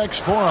FedEx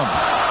Forum.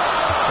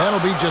 That'll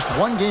be just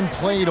one game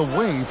played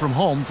away from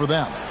home for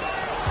them.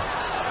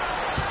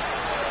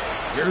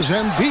 Here's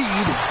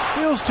Embiid.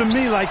 Feels to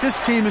me like this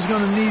team is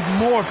going to need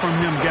more from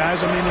him,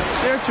 guys. I mean,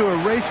 if they're to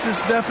erase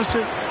this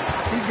deficit,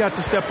 he's got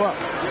to step up.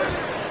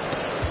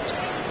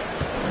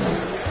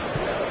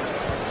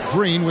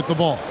 Green with the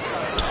ball.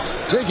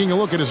 Taking a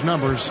look at his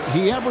numbers,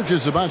 he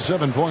averages about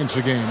 7 points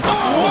a game.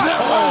 Oh,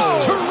 that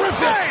was terrific!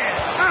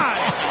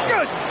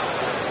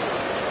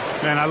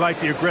 Man, I like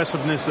the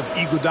aggressiveness of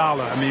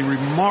Iguodala. I mean,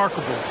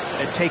 remarkable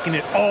at taking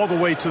it all the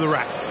way to the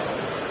rack.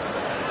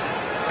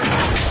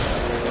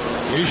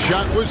 His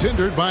shot was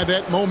hindered by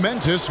that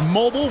momentous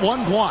mobile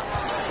one block.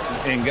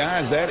 And,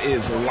 guys, that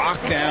is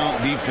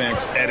lockdown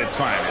defense at its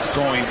finest.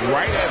 Going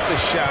right at the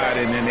shot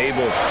and then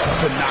able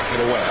to knock it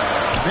away.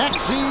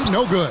 Maxey,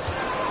 no good.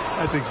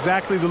 That's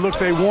exactly the look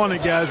they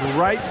wanted, guys.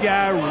 Right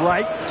guy,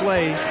 right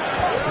play,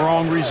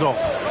 wrong result.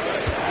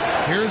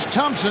 Here's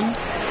Thompson.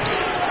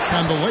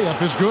 And the layup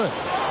is good.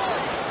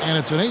 And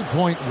it's an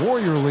 8-point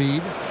Warrior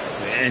lead.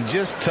 And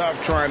just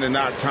tough trying to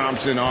knock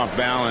Thompson off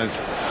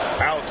balance.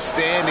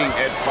 Outstanding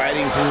at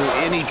fighting through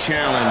any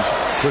challenge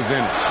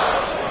presented.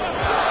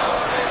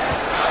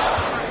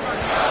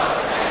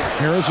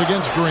 Harris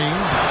against Green.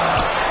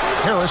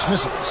 Harris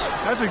misses.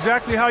 That's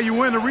exactly how you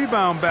win a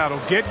rebound battle.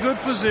 Get good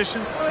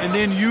position and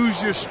then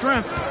use your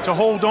strength to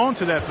hold on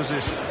to that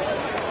position.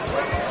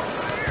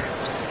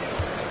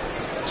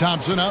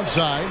 Thompson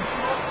outside.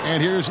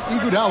 And here's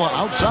Iguodala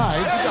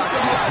outside.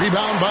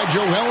 Rebound by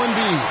Joel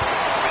Embiid.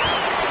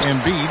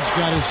 Embiid's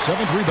got his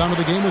 7th rebound of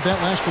the game with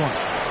that last one.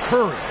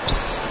 Curry.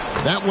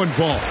 That one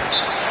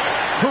falls.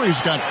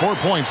 Curry's got 4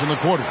 points in the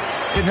quarter.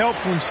 It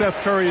helps when Seth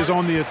Curry is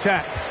on the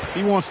attack.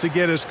 He wants to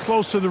get as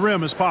close to the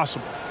rim as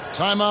possible.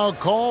 Timeout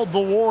called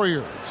the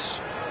Warriors.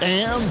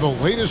 And the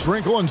latest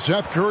wrinkle in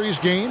Seth Curry's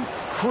game,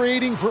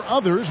 creating for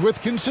others with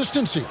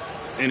consistency.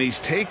 And he's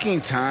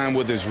taking time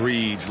with his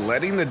reads,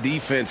 letting the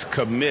defense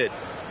commit,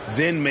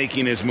 then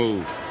making his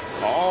move.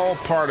 All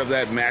part of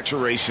that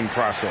maturation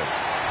process.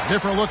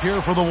 Different look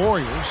here for the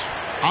Warriors.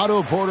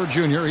 Otto Porter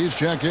Jr., he's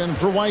checked in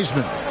for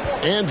Wiseman.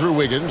 Andrew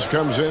Wiggins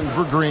comes in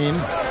for Green.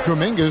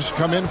 Kumingas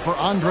come in for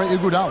Andre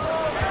Iguodala.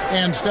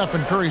 And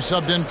Stephen Curry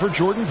subbed in for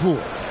Jordan Poole.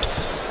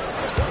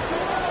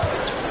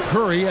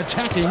 Curry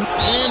attacking.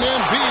 And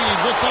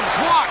Embiid with the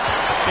block.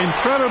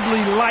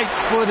 Incredibly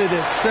light-footed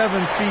at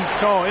 7 feet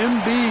tall.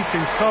 Embiid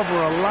can cover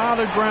a lot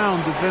of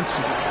ground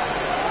defensively.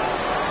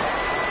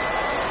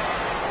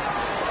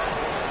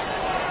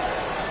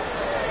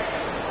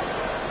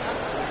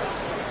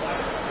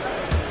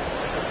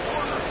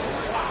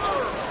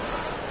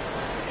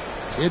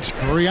 It's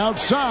Curry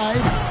outside.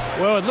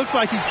 Well, it looks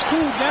like he's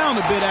cooled down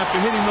a bit after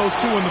hitting those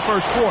 2 in the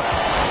first quarter.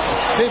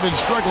 They've been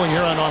struggling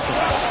here on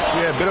offense.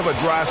 Yeah, a bit of a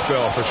dry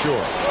spell for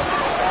sure.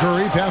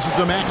 Curry passes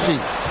to Maxey.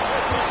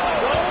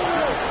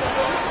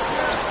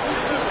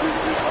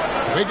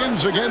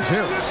 Wiggins against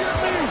Harris.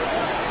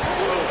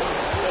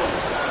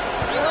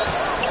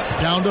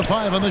 Down to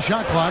 5 on the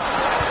shot clock.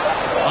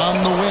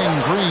 On the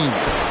wing, Green.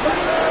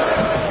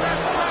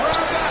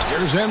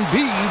 Here's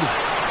Embiid.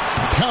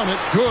 Count it,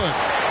 good.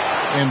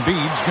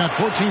 Embiid's got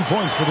 14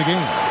 points for the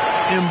game.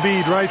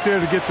 Embiid right there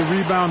to get the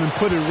rebound and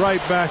put it right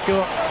back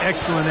up.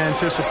 Excellent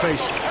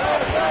anticipation.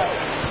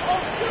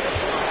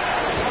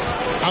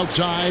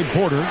 Outside,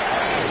 Porter.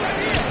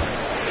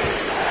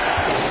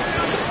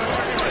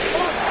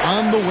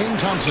 On the wing,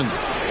 Thompson.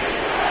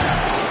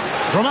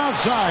 From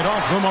outside,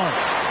 off the mark.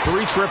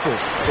 3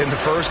 triples in the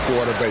first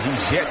quarter, but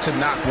he's yet to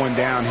knock one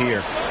down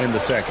here in the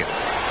second.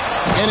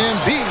 And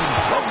Embiid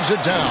throws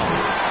it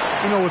down.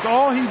 You know, with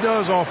all he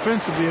does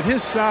offensively, at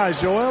his size,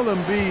 Joel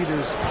Embiid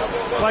is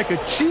like a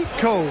cheat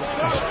code,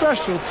 a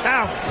special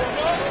talent.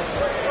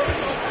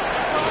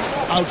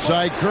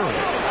 Outside Curry.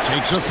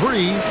 Takes a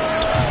 3.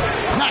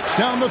 Knocks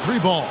down the 3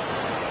 ball.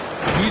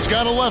 He's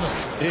got 11.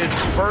 It's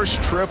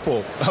first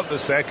triple of the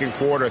second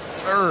quarter,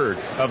 3rd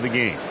of the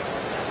game.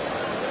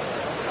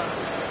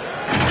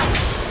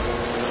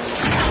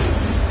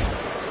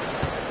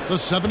 The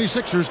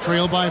 76ers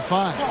trail by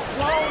 5.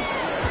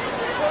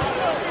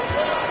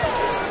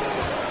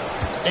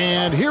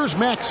 And here's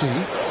Maxey.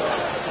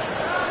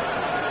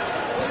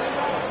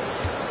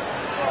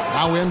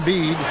 Now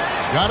Embiid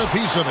got a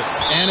piece of it.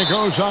 And it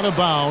goes out of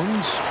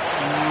bounds.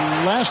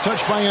 Last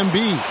touch by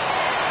Embiid.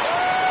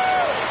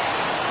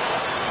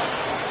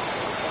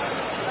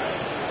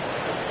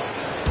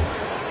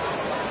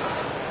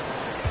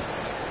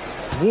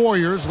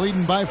 Warriors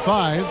leading by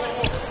 5.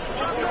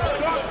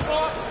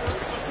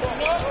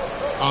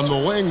 On the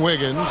wing,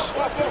 Wiggins.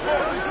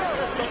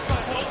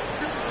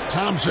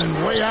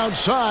 Thompson way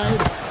outside.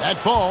 That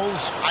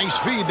falls. Nice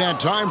feed that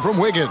time from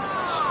Wiggins.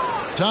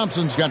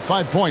 Thompson's got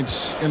 5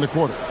 points in the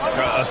quarter.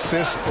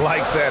 Assists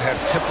like that have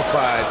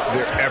typified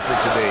their effort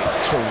today.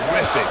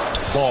 Terrific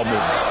ball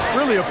movement.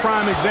 Really a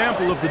prime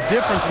example of the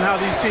difference in how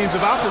these teams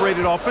have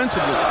operated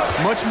offensively.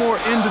 Much more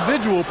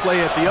individual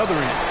play at the other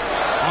end.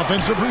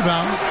 Offensive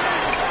rebound.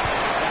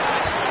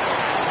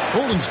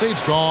 Golden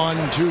State's gone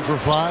 2 for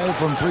 5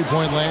 from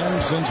three-point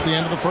land since the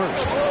end of the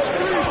first.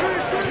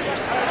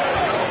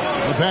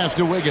 The pass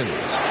to Wiggins.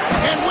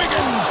 And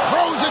Wiggins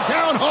throws it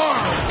down hard.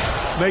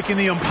 Making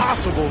the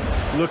impossible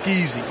look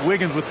easy.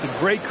 Wiggins with the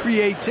great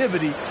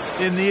creativity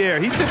in the air.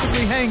 He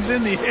typically hangs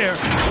in the air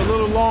a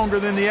little longer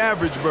than the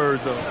average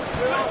bird, though.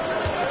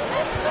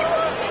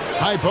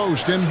 High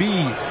post,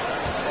 Embiid.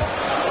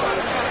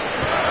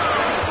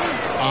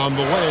 On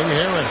the wing,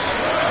 Harris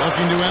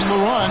looking to end the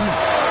run.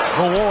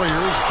 The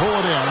Warriors pull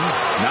it in.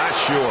 Not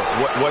sure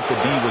what the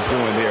D was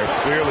doing there.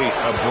 Clearly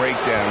a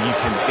breakdown. You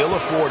can ill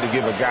afford to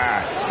give a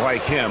guy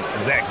like him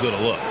that good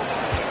a look.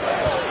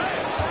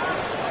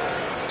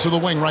 To the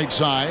wing right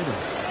side.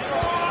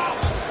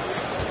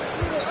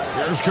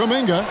 Here's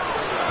Kuminga.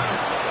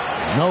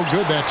 No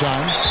good that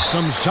time.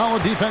 Some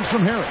solid defense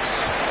from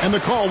Harris. And the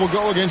call will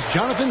go against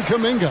Jonathan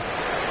Kuminga.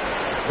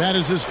 That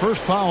is his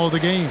first foul of the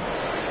game.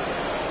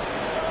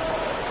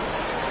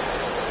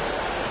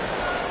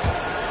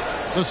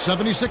 The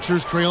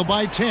 76ers trail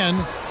by 10.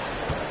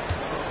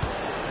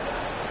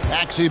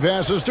 Maxey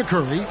passes to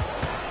Curry.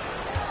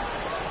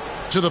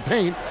 To the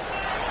paint.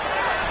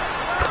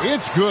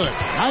 It's good.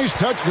 Nice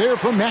touch there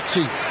from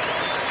Maxey.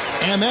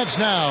 And that's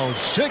now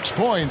 6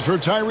 points for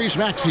Tyrese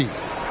Maxey.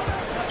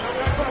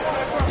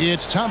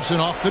 It's Thompson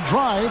off the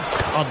drive.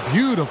 A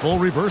beautiful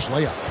reverse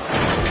layup.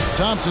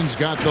 Thompson's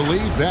got the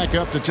lead back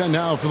up to 10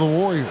 now for the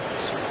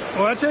Warriors.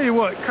 Well, I tell you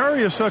what,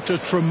 Curry is such a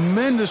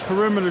tremendous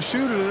perimeter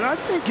shooter that I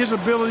think his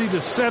ability to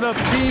set up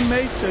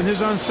teammates and his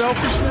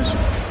unselfishness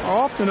are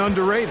often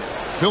underrated.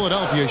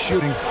 Philadelphia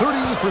shooting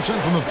 38%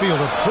 from the field.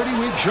 A pretty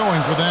weak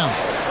showing for them.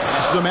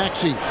 Pass to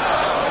Maxey.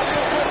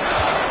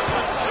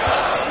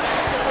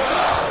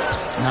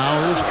 Now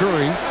here's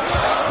Curry.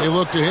 They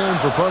look to him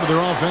for part of their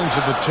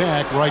offensive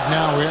attack. Right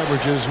now he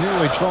averages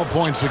nearly 12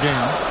 points a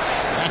game.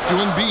 Back to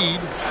Embiid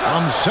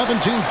from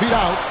 17 feet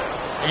out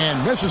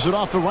and misses it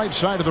off the right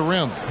side of the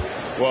rim.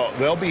 Well,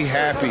 they'll be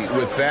happy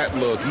with that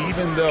look,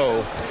 even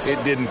though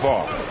it didn't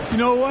fall. You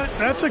know what?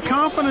 That's a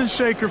confidence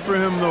shaker for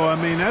him, though. I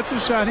mean, that's a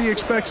shot he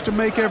expects to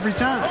make every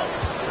time.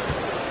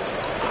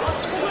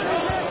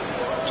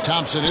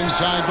 Thompson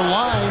inside the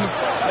line,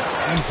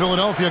 and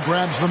Philadelphia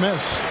grabs the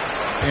miss.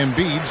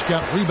 Embiid's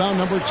got rebound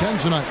number 10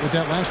 tonight with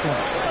that last one.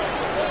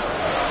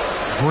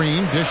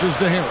 Green dishes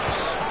to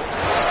Harris.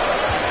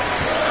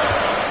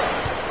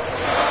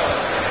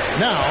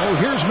 Now,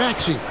 here's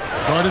Maxey,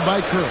 guarded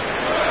by Curry.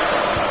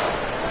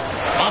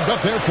 Bobbed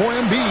up there for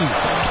Embiid.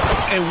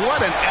 And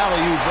what an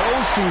alley-oop.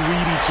 Those two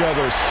read each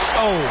other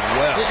so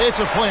well. It's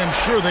a play I'm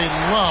sure they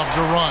love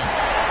to run.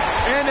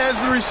 And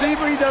as the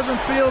receiver, he doesn't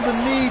feel the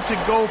need to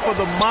go for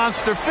the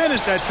monster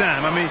finish that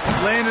time. I mean,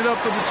 laying it up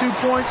for the 2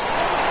 points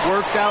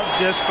worked out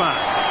just fine.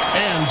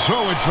 And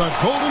so it's the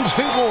Golden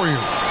State Warriors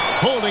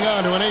holding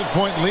on to an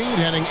 8-point lead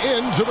heading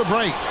into the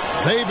break.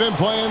 They've been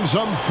playing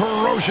some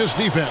ferocious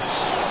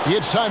defense.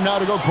 It's time now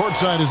to go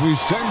courtside as we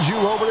send you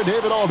over to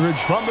David Aldridge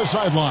from the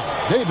sideline.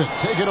 David,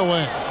 take it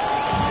away.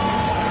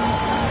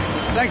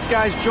 Thanks,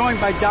 guys. Joined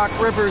by Doc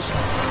Rivers.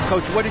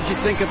 Coach, what did you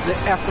think of the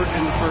effort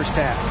in the first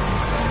half?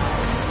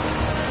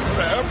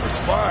 The effort's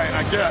fine,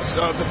 I guess.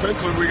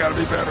 Defensively, we got to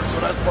be better, so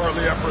that's part of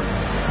the effort.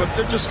 But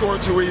they're just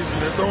scoring too easy.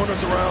 They're throwing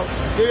us around.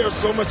 They are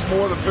so much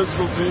more the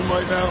physical team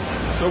right now,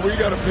 so we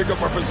got to pick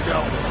up our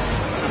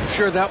physicality. I'm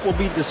sure that will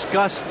be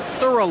discussed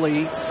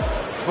thoroughly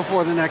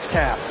before the next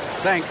half.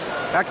 Thanks.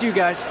 Back to you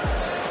guys.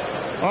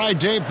 All right,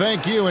 Dave,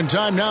 thank you. And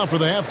time now for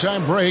the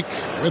halftime break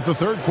with the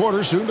third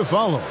quarter soon to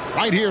follow.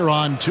 Right here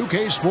on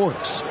 2K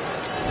Sports.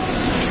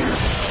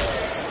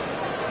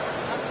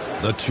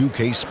 The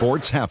 2K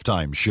Sports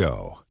Halftime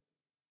Show.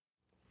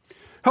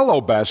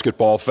 Hello,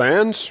 basketball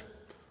fans.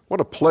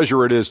 What a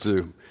pleasure it is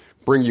to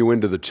bring you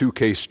into the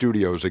 2K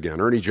studios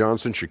again. Ernie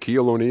Johnson,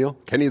 Shaquille O'Neal,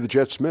 Kenny the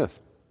Jet Smith.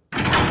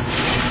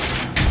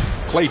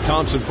 Klay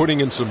Thompson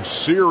putting in some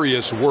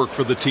serious work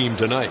for the team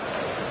tonight.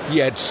 He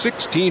had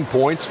 16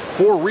 points,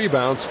 4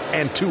 rebounds,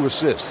 and 2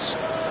 assists.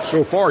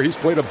 So far, he's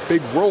played a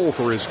big role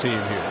for his team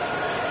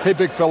here. Hey,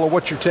 big fella,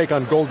 what's your take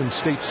on Golden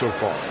State so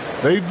far?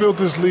 They've built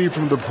this lead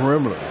from the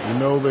perimeter. We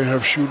know they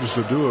have shooters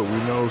to do it. We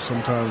know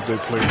sometimes they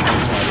play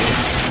outside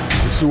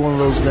in. This is one of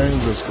those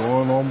games that's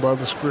going on by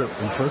the script.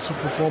 Impressive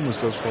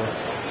performance thus far.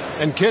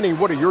 And Kenny,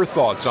 what are your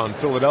thoughts on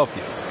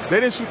Philadelphia? They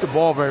didn't shoot the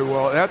ball very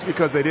well, and that's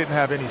because they didn't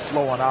have any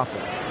flow on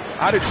offense.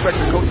 I'd expect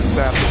the coaching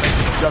staff to make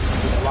some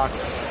adjustments in the locker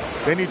room.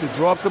 They need to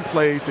draw up some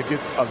plays to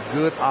get a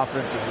good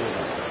offensive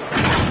rhythm.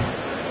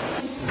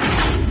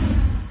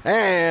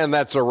 And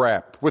that's a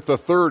wrap. With the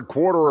third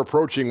quarter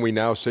approaching, we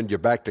now send you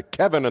back to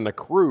Kevin and the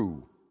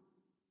crew.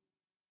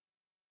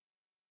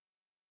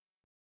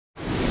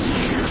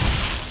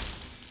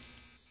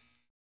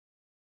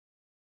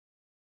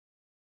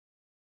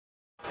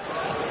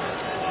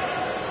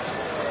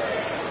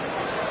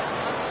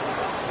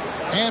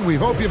 And we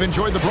hope you've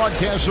enjoyed the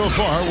broadcast so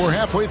far. We're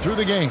halfway through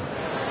the game.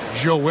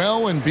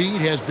 Joel Embiid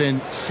has been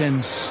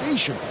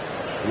sensational.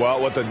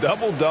 Well, with a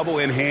double-double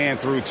in hand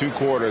through 2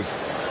 quarters,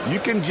 you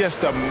can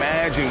just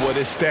imagine what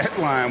his stat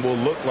line will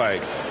look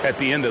like at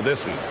the end of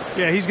this one.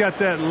 Yeah, he's got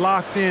that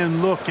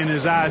locked-in look in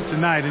his eyes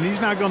tonight, and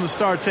he's not going to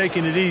start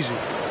taking it easy.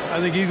 I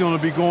think he's going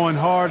to be going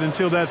hard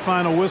until that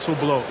final whistle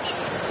blows.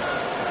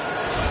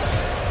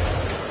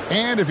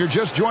 And if you're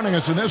just joining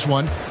us in this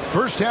one,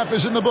 first half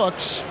is in the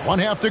books. 1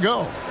 half to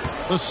go.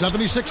 The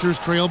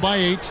 76ers trail by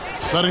 8,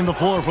 setting the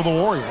floor for the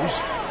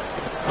Warriors.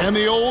 And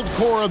the old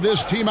core of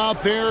this team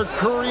out there,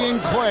 Curry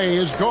and Clay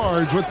as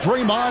guards with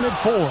Draymond at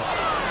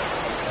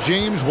 4.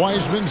 James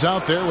Wiseman's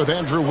out there with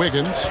Andrew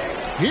Wiggins.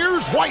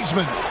 Here's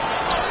Wiseman.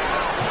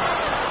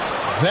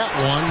 That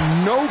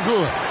one, no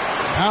good.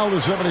 Now the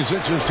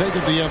 76ers take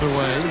it the other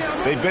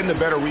way. They've been the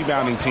better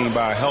rebounding team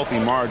by a healthy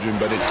margin,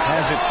 but it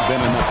hasn't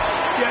been enough.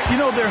 Yeah, you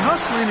know, they're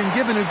hustling and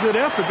giving a good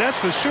effort, that's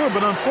for sure,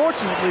 but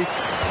unfortunately,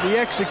 the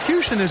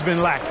execution has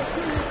been lacking.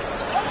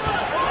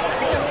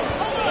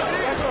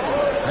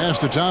 Pass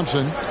to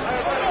Thompson.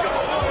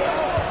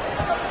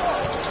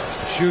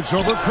 Shoots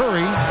over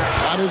Curry.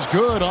 Shot is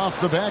good off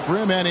the back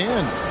rim and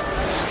in.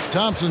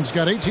 Thompson's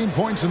got 18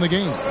 points in the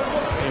game.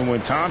 And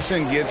when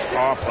Thompson gets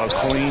off a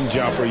clean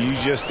jumper, you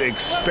just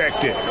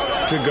expect it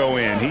to go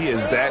in. He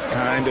is that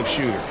kind of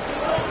shooter.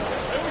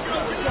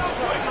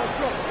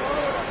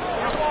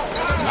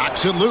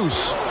 Knocks it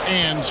loose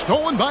and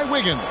stolen by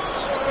Wiggins.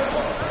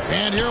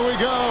 And here we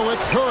go with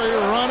Curry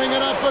running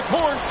it up the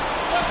court.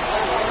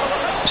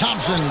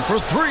 Thompson for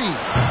 3.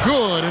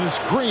 Good, and it's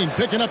Green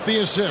picking up the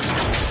assist.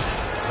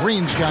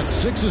 Green's got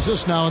 6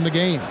 assists now in the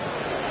game.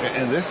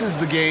 And this is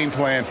the game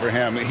plan for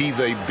him. He's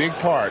a big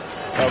part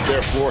of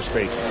their floor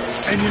spacing.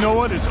 And you know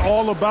what? It's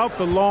all about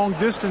the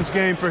long-distance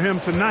game for him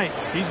tonight.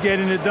 He's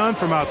getting it done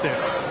from out there.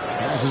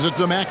 Passes it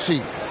to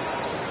Maxey.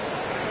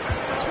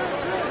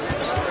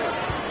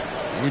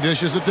 He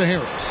dishes it to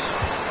Harris.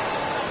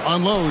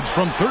 Unloads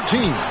from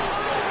 13.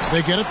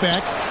 They get it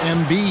back.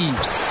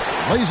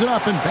 Embiid lays it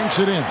up and banks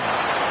it in.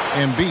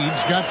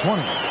 Embiid's got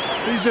 20.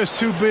 He's just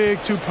too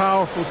big, too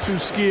powerful, too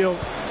skilled.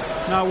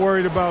 Not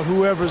worried about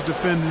whoever's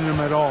defending him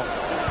at all.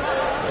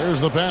 There's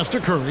the pass to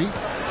Curry.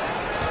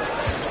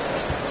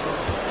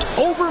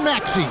 Over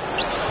Maxey.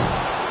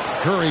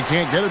 Curry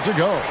can't get it to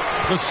go.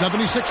 The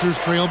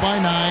 76ers trail by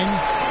 9.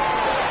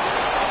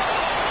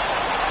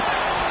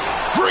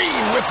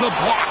 Green with the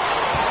block.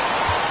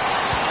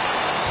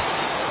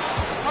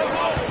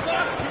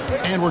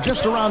 And we're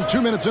just around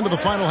 2 minutes into the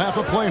final half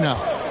of play now.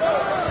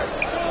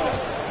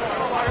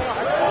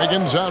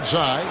 Wiggins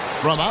outside,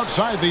 from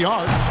outside the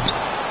arc.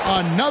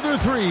 Another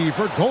 3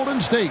 for Golden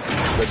State.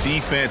 The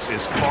defense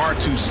is far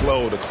too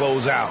slow to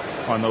close out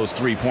on those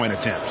 3-point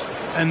attempts.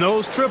 And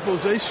those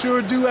triples, they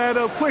sure do add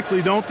up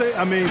quickly, don't they?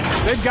 I mean,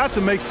 they've got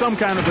to make some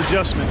kind of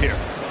adjustment here.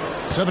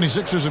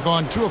 76ers have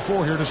gone 2 of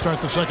 4 here to start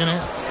the second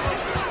half.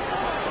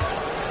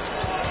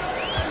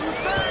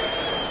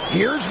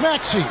 Here's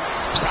Maxey.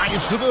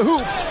 Drives to the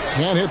hoop.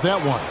 Can't hit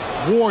that one.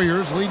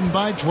 Warriors leading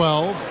by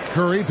 12.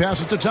 Curry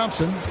passes to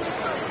Thompson.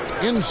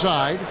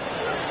 Inside.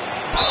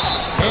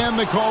 And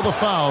they call the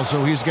foul,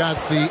 so he's got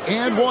the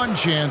and one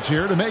chance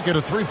here to make it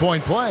a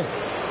 3-point play.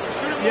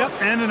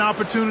 Yep, and an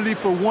opportunity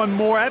for one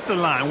more at the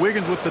line.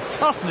 Wiggins with the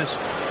toughness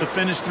to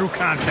finish through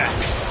contact.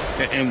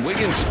 And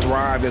Wiggins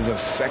thrives as a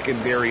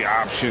secondary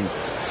option.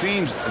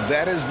 Seems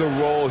that is the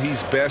role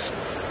he's best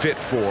fit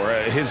for.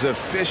 His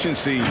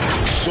efficiency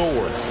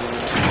soared.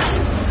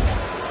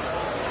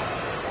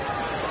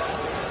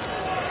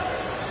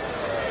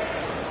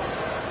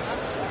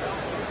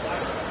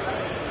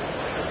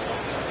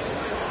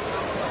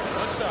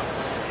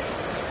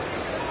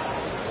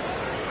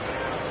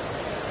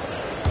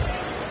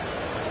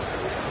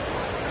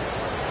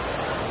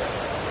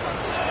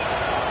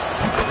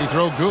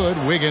 Throw good,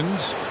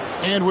 Wiggins.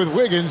 And with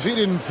Wiggins, he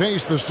didn't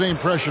face the same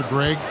pressure,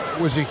 Greg. It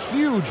was a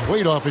huge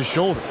weight off his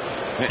shoulders.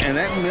 And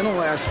that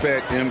mental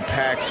aspect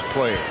impacts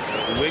players.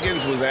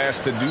 Wiggins was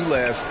asked to do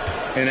less,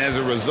 and as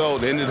a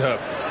result, ended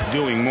up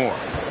doing more.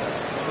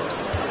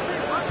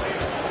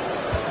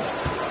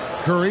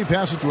 Curry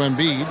passes to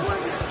Embiid.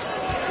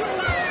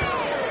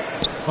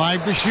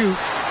 5 to shoot.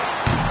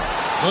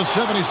 The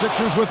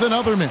 76ers with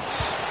another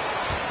miss.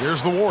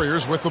 Here's the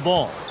Warriors with the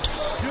ball.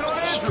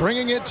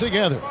 Stringing it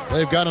together.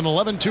 They've got an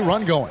 11-2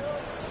 run going.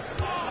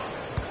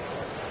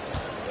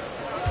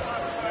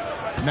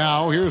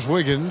 Now here's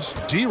Wiggins.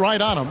 D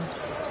right on him.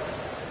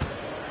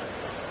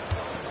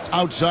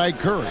 Outside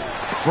Curry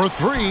for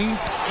 3.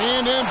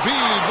 And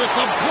Embiid with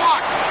the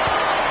block.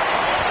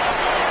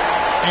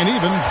 And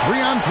even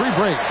 3-on-3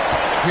 break.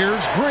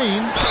 Here's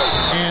Green.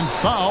 And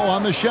foul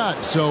on the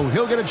shot, so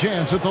he'll get a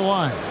chance at the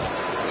line.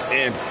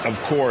 And, of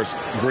course,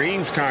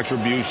 Green's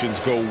contributions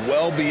go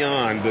well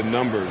beyond the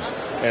numbers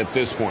at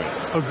this point.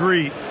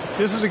 Agreed.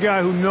 This is a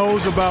guy who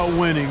knows about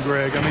winning,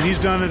 Greg. I mean, he's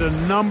done it a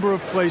number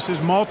of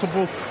places,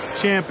 multiple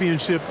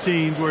championship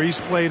teams where he's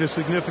played a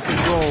significant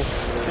role.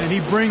 And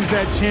he brings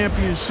that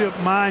championship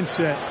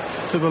mindset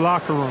to the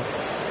locker room.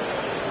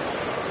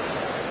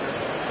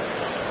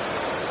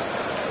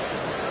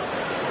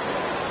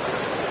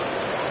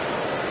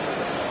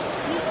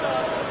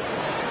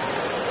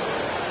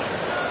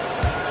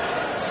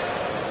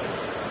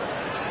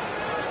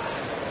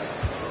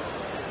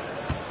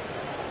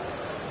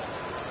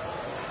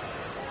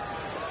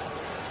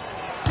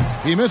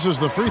 He misses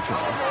the free throw.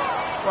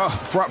 Well,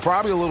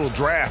 probably a little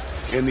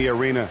draft in the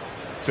arena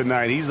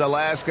tonight. He's the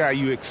last guy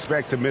you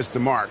expect to miss the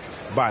mark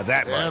by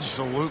that much.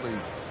 Absolutely.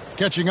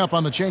 Catching up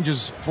on the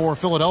changes for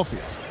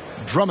Philadelphia.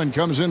 Drummond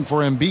comes in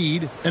for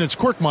Embiid, and it's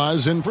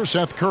Korkmaz in for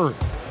Seth Curry.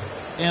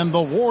 And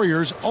the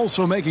Warriors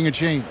also making a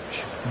change.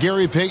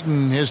 Gary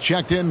Payton has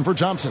checked in for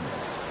Thompson.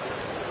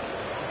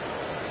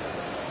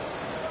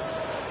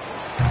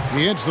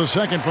 He hits the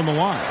second from the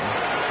line.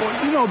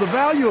 Well, you know, the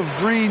value of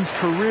Green's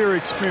career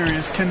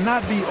experience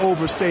cannot be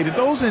overstated.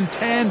 Those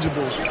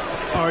intangibles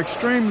are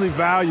extremely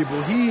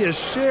valuable. He has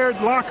shared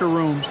locker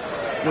rooms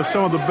with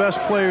some of the best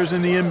players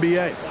in the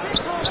NBA.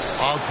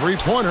 A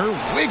three-pointer,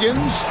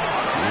 Wiggins.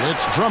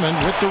 It's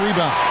Drummond with the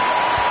rebound.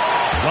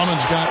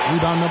 Drummond's got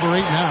rebound number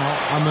 8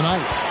 now on the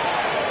night.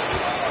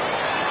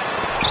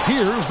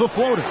 Here's the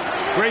floater.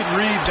 Great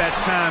read that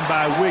time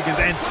by Wiggins,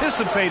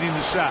 anticipating the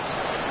shot.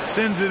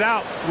 Sends it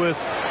out with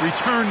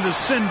return to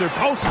sender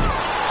post.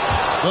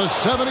 The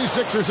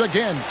 76ers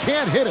again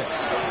can't hit it.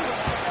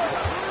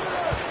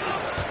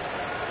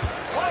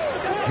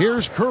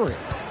 Here's Curry.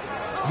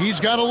 He's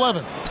got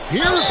 11.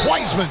 Here's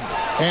Wiseman.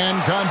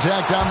 And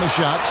contact on the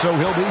shot, so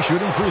he'll be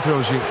shooting free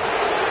throws here.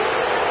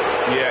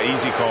 Yeah,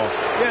 easy call.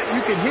 Yeah,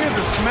 you can hear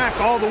the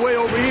smack all the way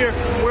over here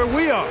where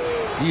we are.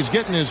 He's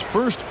getting his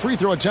first free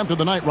throw attempt of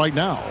the night right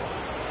now.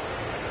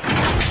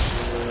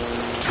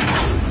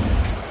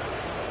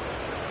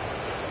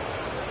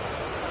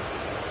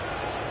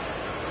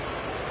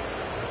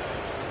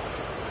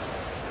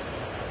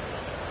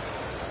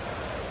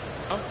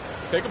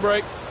 Take a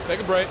break. Take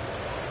a break.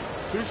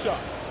 2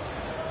 shots.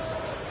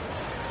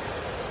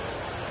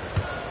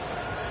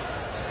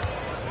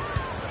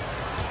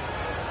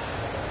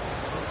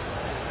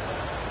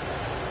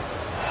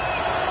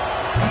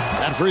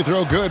 That free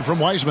throw good from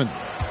Wiseman.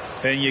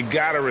 And you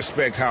got to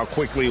respect how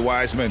quickly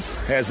Wiseman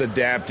has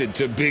adapted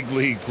to big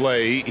league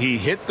play. He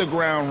hit the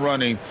ground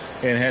running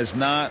and has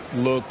not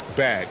looked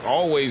back,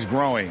 always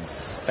growing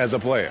as a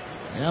player.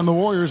 And the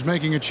Warriors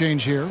making a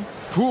change here.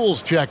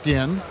 Poole's checked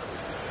in.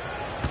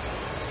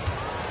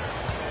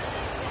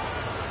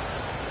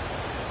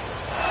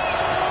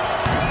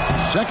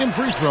 Second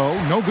free throw,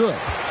 no good.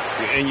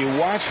 And you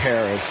watch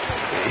Harris,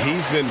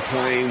 he's been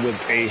playing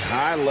with a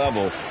high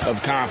level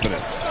of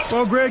confidence.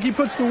 Well, Greg, he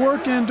puts the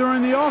work in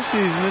during the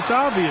offseason. It's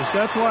obvious.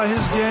 That's why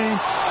his game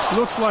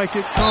looks like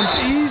it comes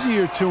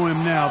easier to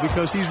him now,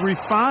 because he's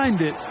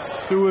refined it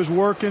through his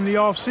work in the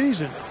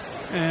offseason.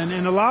 And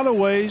in a lot of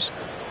ways,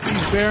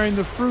 he's bearing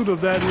the fruit of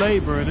that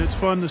labor, and it's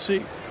fun to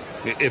see.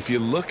 If you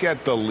look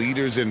at the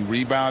leaders in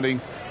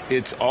rebounding,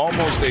 it's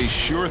almost a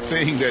sure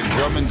thing that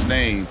Drummond's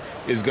name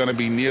is going to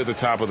be near the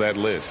top of that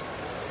list.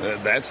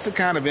 That's the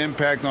kind of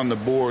impact on the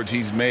boards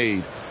he's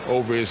made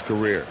over his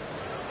career.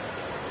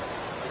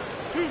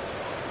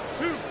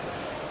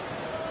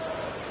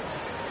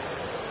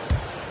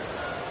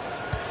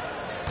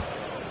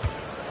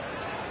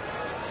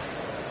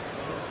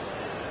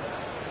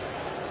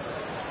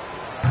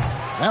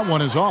 That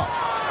one is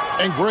off.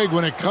 And Greg,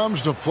 when it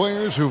comes to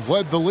players who've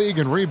led the league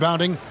in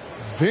rebounding,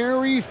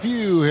 very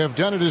few have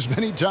done it as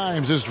many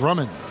times as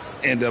Drummond.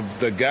 And of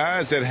the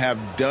guys that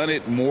have done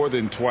it more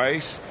than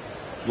twice,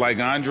 like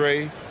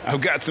Andre, I've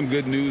got some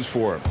good news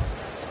for him.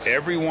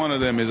 Every one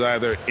of them is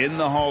either in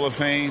the Hall of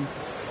Fame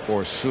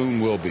or soon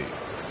will be.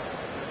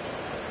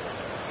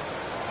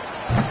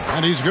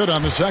 And he's good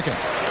on the second.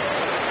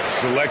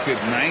 Selected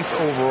 9th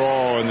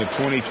overall in the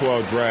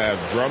 2012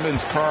 draft,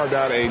 Drummond's carved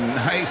out a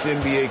nice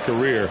NBA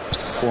career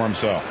for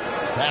himself.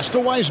 Pass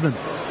to Wiseman.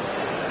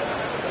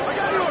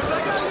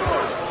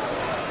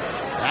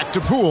 Back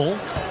to Poole.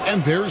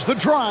 And there's the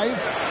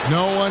drive.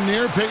 No one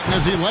near Payton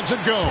as he lets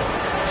it go.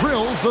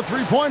 Drills the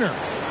three-pointer.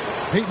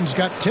 Payton's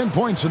got 10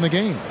 points in the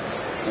game.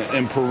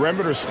 And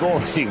perimeter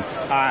scoring,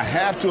 I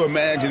have to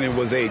imagine it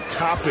was a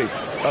topic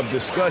of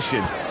discussion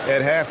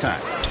at halftime.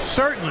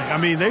 Certainly. I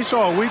mean, they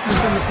saw a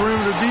weakness in the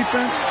perimeter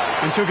defense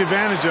and took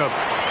advantage of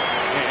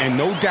it. And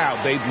no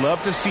doubt they'd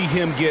love to see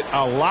him get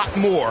a lot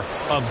more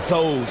of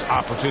those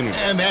opportunities.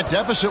 And that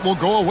deficit will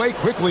go away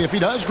quickly if he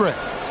does, Greg.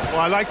 Well,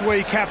 I like the way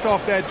he capped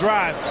off that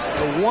drive.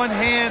 The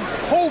one-hand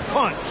hole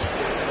punch.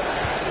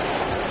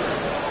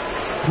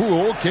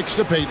 Poole kicks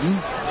to Payton.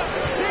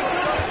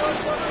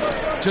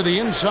 To the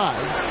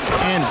inside.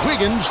 And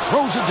Wiggins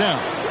throws it down.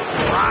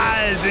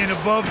 Rising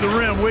above the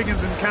rim,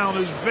 Wiggins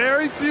encounters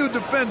very few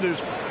defenders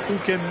who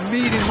can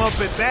meet him up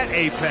at that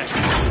apex.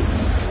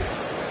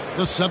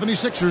 The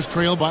 76ers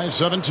trail by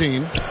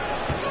 17.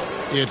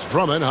 It's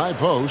Drummond, high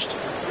post.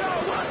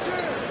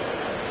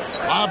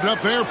 Lobbed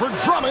up there for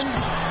Drummond,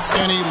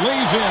 and he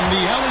lays in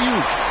the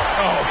alley-oop.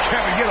 Oh,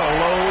 Kevin, get a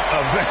load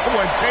of that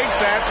one. Take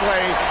that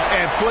play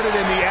and put it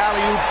in the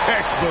alley-oop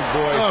textbook,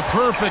 boys.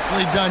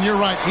 Perfectly done. You're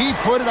right. He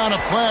put it on a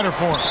platter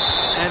for him.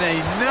 And a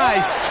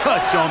nice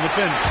touch on the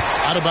finish.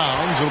 Out of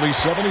bounds, it'll be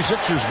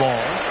 76ers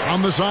ball.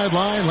 On the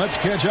sideline, let's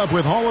catch up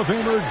with Hall of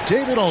Famer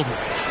David Aldridge.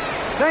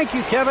 Thank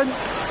you, Kevin.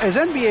 As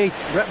NBA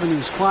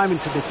revenues climb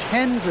into the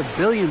tens of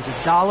billions of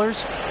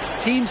dollars,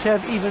 teams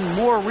have even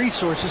more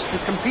resources to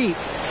compete.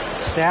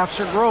 Staffs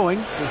are growing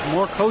with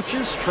more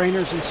coaches,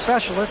 trainers, and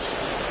specialists,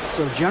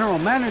 so general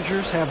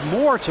managers have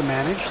more to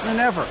manage than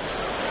ever.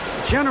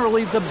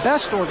 Generally, the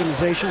best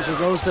organizations are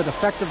those that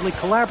effectively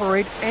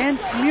collaborate and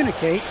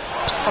communicate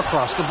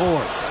across the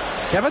board.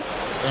 Kevin?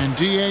 And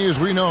DA, as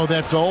we know,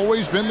 that's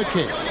always been the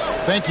case.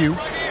 Thank you.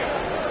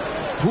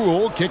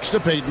 Poole kicks to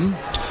Payton.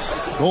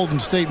 Golden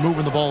State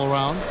moving the ball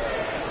around.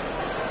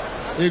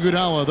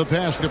 Iguodala, the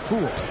pass to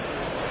Poole.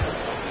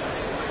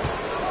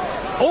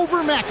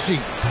 Over Maxey.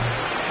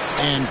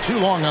 And too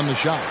long on the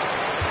shot.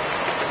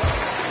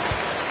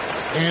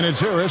 And it's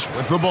Harris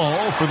with the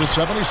ball for the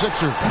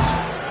 76ers.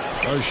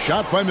 A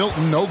shot by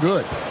Milton, no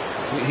good.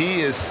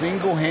 He is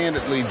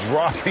single-handedly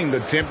dropping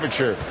the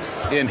temperature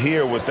in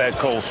here with that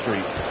cold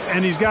streak.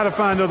 And he's got to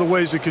find other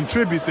ways to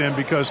contribute then,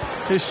 because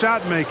his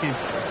shot making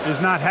is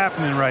not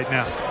happening right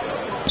now.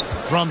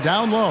 From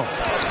down low,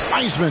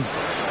 Wiseman.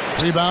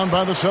 Rebound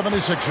by the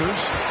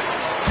 76ers.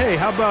 Hey,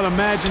 how about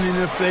imagining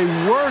if they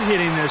were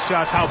hitting their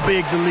shots, how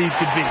big the lead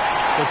could be.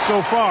 But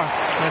so far,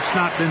 that's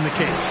not been the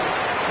case.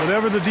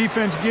 Whatever the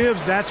defense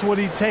gives, that's what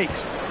he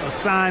takes. A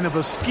sign of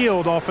a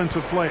skilled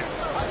offensive player.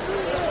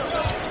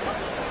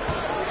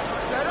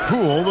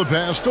 Poole, the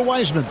pass to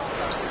Wiseman.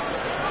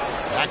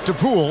 Back to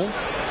Poole.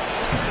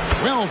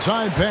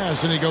 Well-timed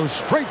pass, and he goes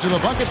straight to the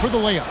bucket for the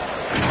layup.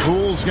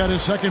 Poole's got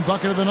his second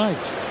bucket of the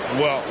night.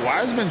 Well,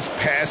 Wiseman's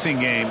passing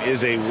game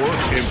is a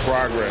work in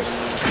progress,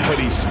 but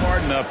he's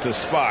smart enough to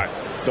spot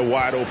the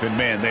wide-open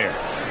man there.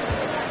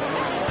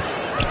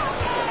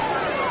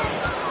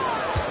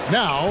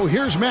 Now,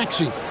 here's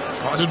Maxey.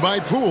 Guarded by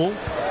Poole.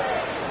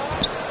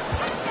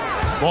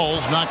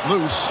 Ball's knocked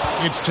loose.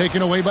 It's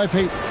taken away by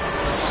Payton.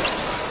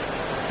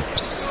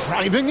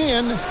 Driving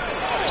in.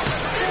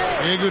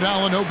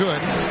 Iguodala no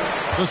good.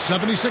 The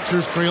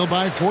 76ers trail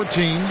by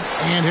 14.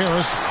 And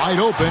Harris wide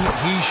open.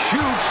 He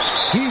shoots.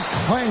 He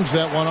clangs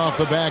that one off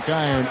the back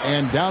iron,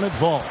 and down it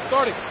falls.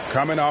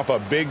 Coming off a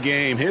big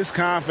game, his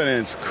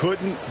confidence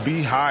couldn't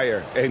be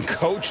higher, and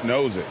coach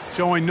knows it.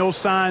 Showing no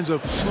signs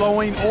of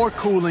slowing or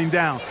cooling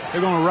down.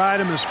 They're going to ride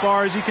him as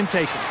far as he can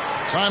take him.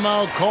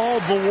 Timeout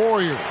called the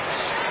Warriors.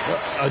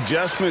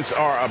 Adjustments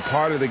are a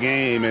part of the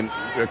game, and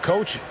the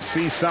coach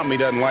sees something he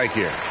doesn't like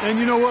here. And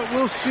you know what?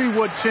 We'll see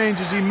what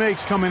changes he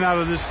makes coming out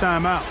of this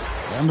timeout.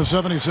 And the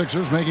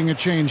 76ers making a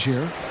change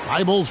here.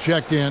 Eibel's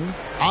checked in.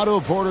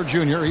 Otto Porter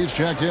Jr., he's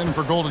checked in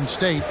for Golden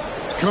State.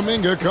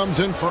 Kuminga comes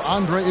in for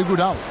Andre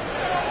Iguodala.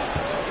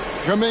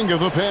 Kuminga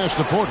the pass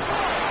to Porter.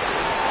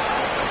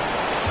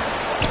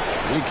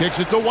 He kicks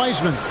it to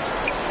Wiseman.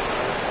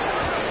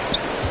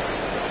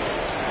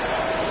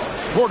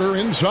 Porter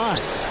inside.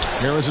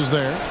 Harris is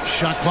there.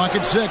 Shot clock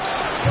at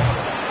 6.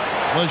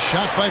 The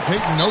shot by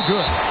Payton, no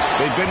good.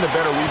 They've been the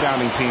better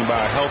rebounding team by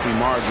a healthy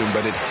margin,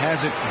 but it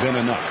hasn't been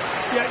enough.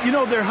 Yeah, you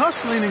know, they're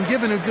hustling and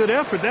giving a good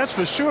effort, that's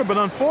for sure. But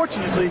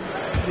unfortunately,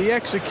 the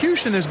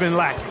execution has been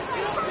lacking.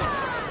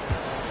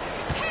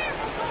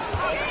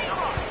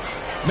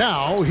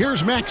 Now,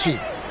 here's Maxey.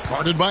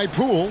 Guarded by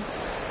Poole.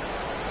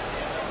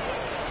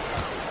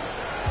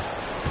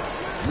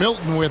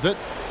 Milton with it.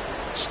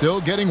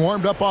 Still getting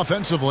warmed up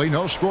offensively.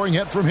 No scoring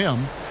yet from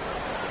him.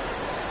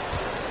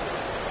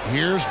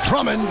 Here's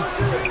Drummond.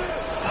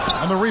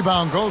 And the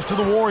rebound goes to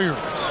the Warriors.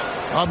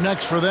 Up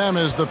next for them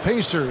is the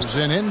Pacers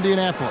in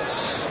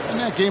Indianapolis. And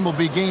that game will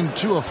be game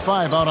 2 of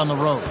 5 out on the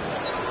road.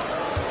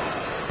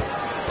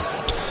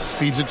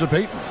 Feeds it to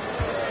Payton.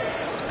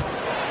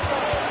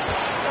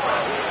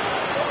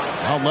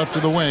 Out left to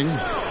the wing.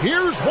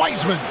 Here's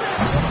Wiseman.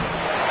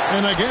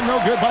 And again, no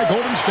good by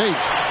Golden State.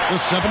 The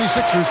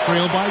 76ers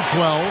trail by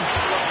 12.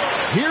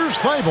 Here's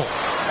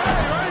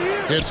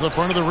Thybulle. Hits the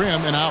front of the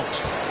rim and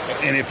out.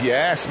 And if you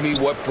ask me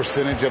what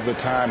percentage of the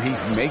time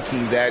he's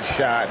making that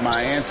shot,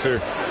 my answer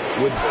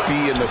would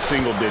be in the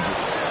single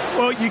digits.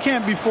 Well, you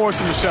can't be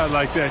forcing a shot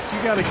like that.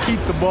 You got to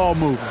keep the ball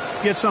moving.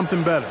 Get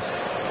something better.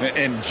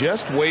 And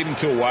just wait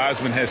until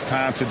Wiseman has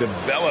time to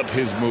develop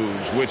his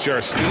moves, which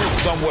are still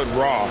somewhat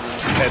raw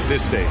at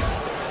this stage.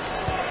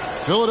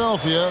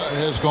 Philadelphia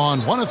has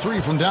gone 1 of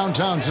 3 from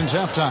downtown since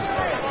halftime.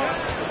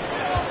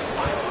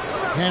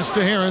 Pass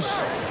to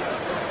Harris.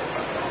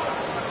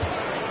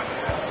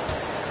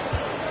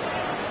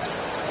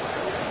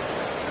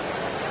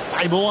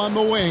 Thybulle on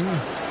the wing.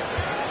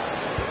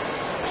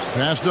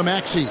 Pass to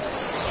Maxey.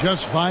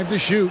 Just 5 to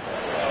shoot.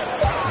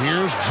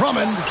 Here's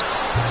Drummond.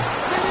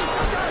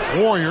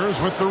 Warriors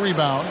with the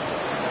rebound.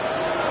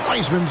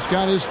 Wiseman's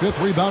got his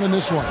 5th rebound in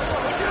this one.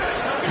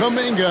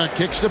 Kuminga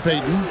kicks to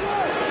Payton.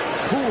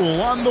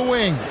 Poole on the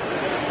wing.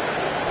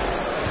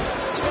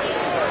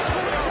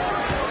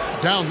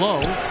 Down low,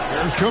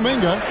 here's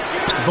Kuminga.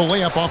 The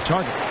layup off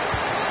target.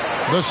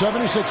 The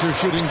 76ers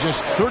shooting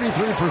just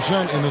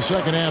 33% in the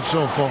second half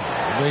so far.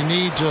 They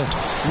need to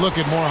look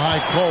at more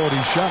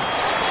high-quality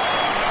shots.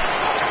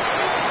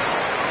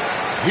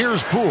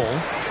 Here's Poole.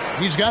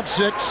 He's got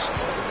 6.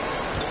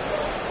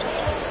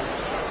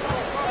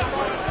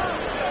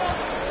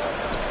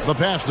 The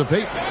pass to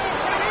Payton.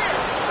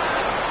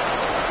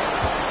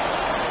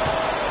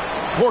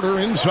 Porter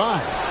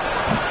inside.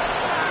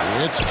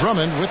 It's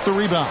Drummond with the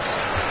rebound.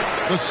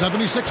 The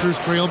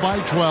 76ers trail by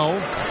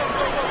 12.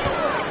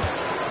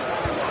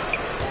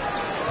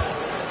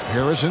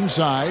 Harris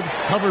inside,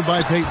 covered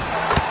by Payton.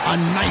 A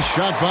nice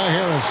shot by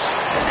Harris.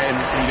 And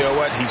you know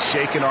what? He's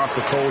shaking off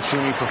the cold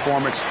shooting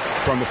performance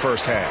from the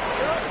first half.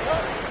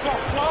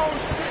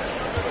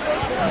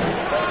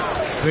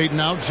 Payton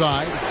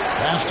outside,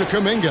 pass to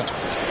Kuminga.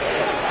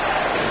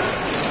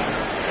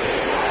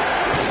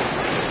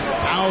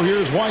 Now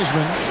here's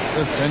Wiseman,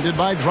 defended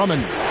by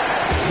Drummond.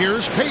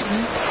 Here's Payton,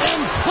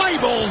 and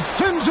Thibault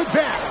sends it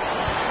back.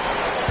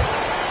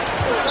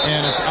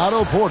 And it's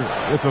Otto Porter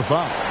with the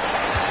foul.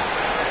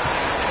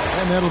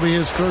 And that'll be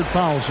his 3rd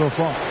foul so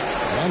far.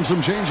 And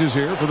some changes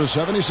here for the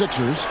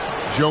 76ers.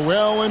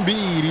 Joel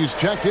Embiid, he's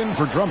checked in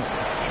for Drummond.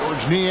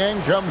 George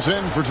Niang comes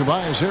in for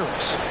Tobias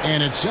Harris.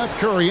 And it's Seth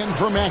Curry in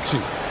for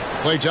Maxey.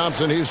 Klay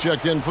Thompson, he's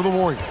checked in for the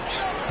Warriors.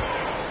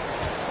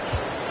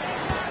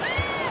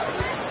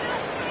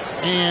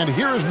 And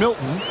here's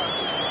Milton.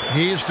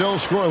 He's still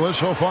scoreless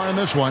so far in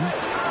this one.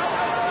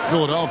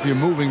 Philadelphia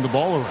moving the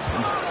ball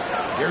around.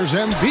 Here's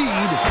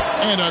Embiid.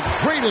 And a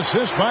great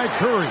assist by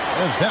Curry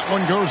as that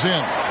one goes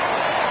in.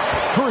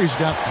 Curry's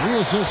got 3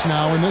 assists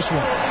now in this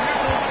one.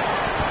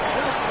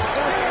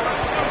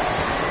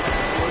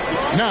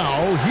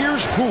 Now,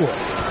 here's Poole.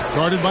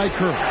 Guarded by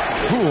Curry.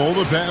 Poole,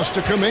 the pass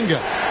to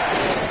Kuminga.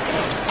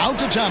 Out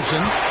to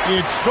Thompson.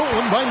 It's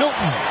stolen by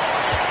Milton.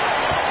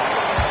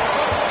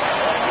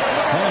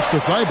 Pass to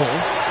Thibault.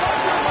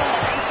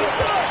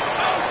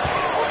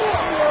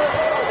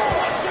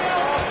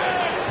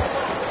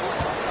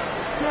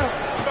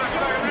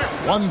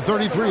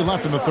 1:33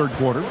 left in the 3rd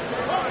quarter.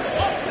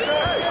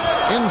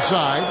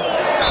 Inside.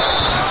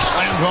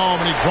 Slammed home,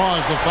 and he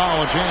draws the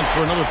foul. A chance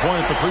for another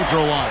point at the free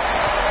throw line.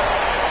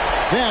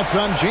 That's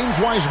on James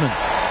Wiseman.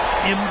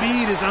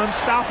 Embiid is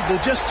unstoppable,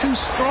 just too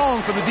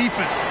strong for the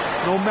defense,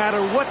 no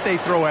matter what they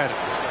throw at him.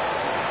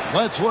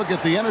 Let's look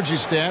at the energy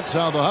stats,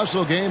 how the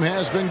hustle game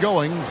has been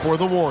going for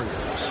the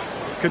Warriors.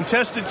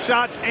 Contested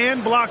shots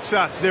and block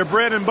shots. They're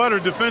bread and butter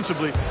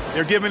defensively.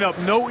 They're giving up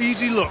no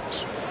easy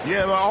looks.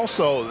 Yeah, but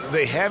also,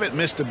 they haven't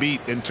missed a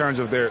beat in terms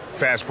of their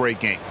fast break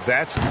game.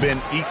 That's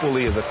been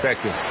equally as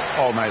effective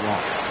all night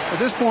long. At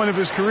this point of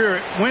his career,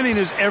 winning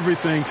is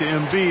everything to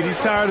Embiid. He's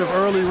tired of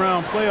early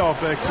round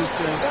playoff exits,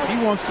 and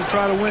he wants to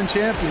try to win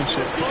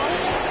championships.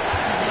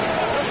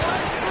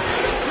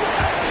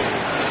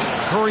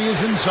 Curry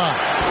is inside,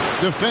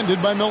 defended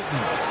by Milton.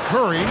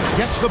 Curry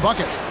gets the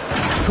bucket.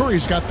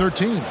 Curry's got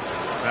 13.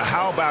 Now,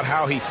 how about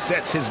how he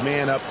sets his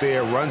man up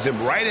there, runs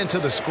him right into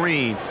the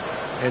screen,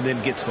 and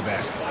then gets the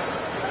basket.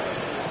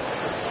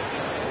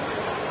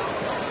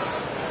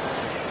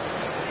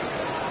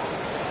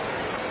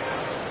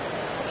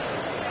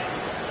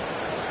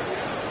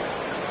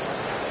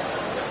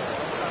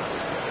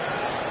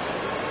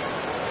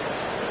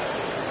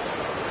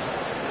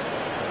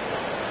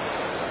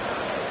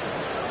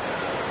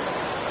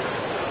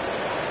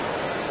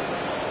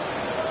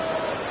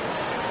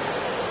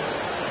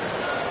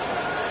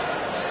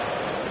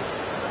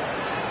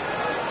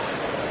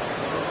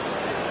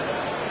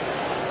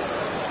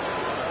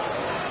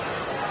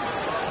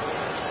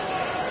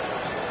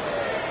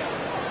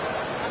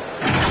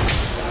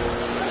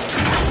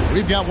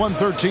 We've got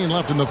 1:13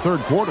 left in the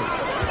 3rd quarter.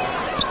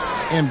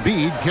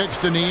 Embiid kicks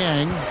to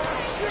Niang.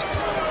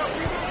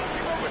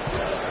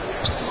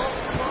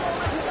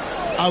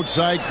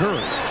 Outside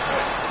Curry.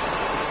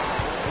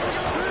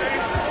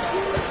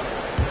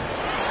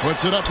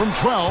 Puts it up from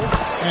 12,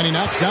 and he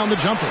knocks down the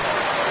jumper.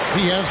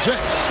 He has 6.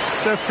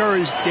 Seth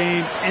Curry's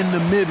game in the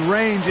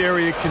mid-range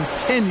area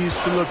continues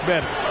to look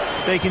better,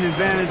 taking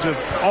advantage of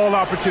all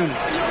opportunities.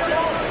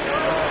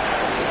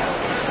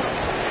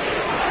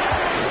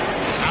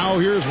 Now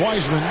here's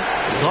Wiseman,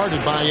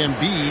 guarded by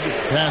Embiid,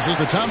 passes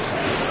to Thompson.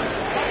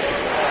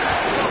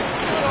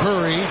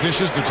 Curry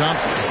dishes to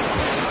Thompson.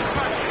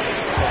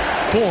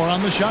 4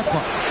 on the shot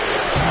clock.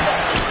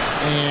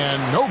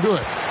 And no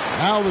good.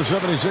 Now the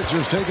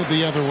 76ers take it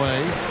the other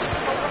way.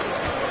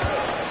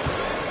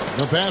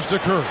 The pass to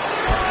Curry.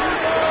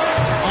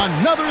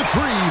 Another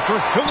 3 for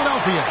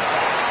Philadelphia.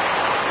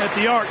 At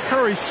the arc,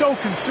 Curry's so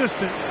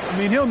consistent. I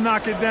mean, he'll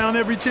knock it down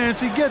every chance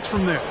he gets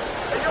from there.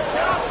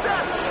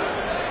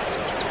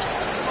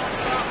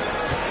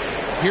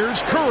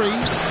 Here's Curry.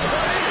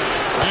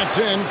 That's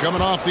in,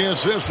 coming off the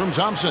assist from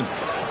Thompson.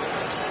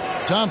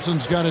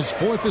 Thompson's got his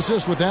 4th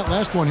assist with that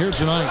last one here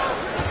tonight.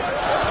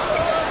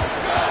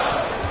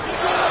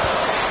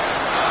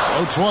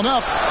 Floats one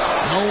up.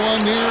 No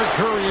one near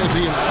Curry as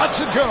he lets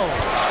it go.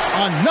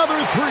 Another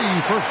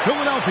three for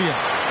Philadelphia.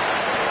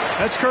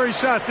 That's Curry's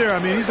shot there. I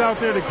mean, he's out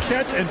there to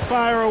catch and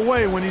fire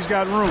away when he's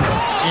got room.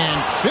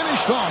 And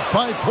finished off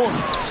by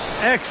Porter.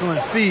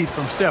 Excellent feed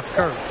from Steph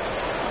Curry.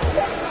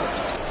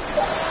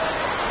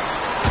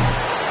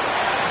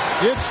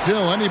 It's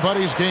still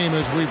anybody's game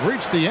as we've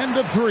reached the end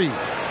of three.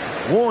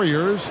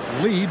 Warriors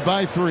lead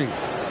by 3.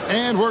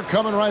 And we're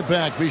coming right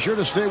back. Be sure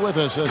to stay with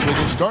us as we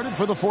get started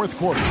for the fourth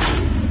quarter.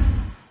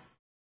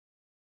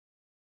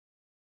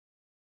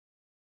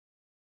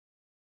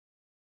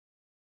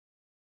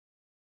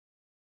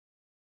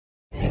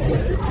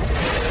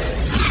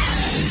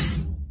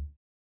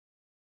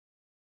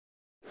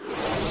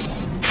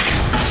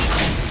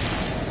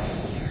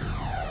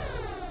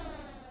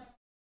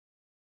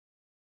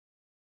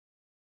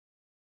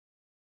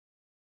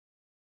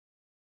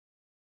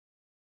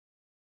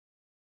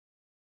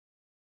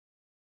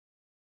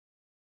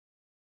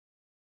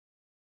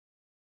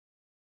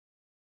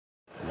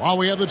 While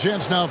we have the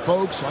chance now,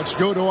 folks, let's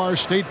go to our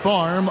State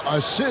Farm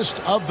assist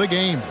of the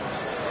game.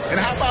 And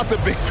how about the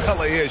big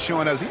fella here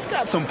showing us he's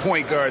got some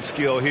point guard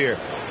skill here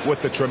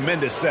with the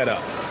tremendous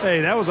setup.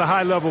 Hey, that was a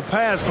high-level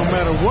pass no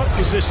matter what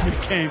position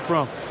it came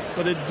from.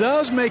 But it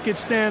does make it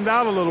stand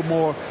out a little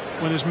more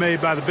when it's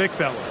made by the big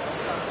fella.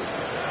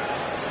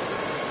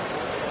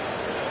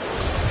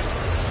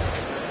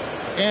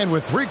 And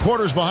with 3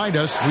 quarters behind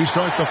us, we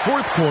start the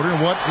fourth quarter in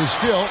what is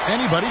still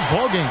anybody's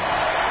ballgame.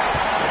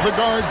 The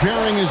guard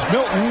pairing is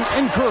Milton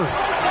and Curry.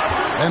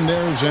 Then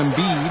there's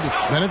Embiid,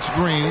 then it's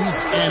Green,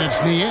 and it's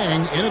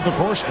Niang in at the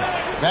 4 spot.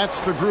 That's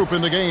the group in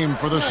the game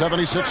for the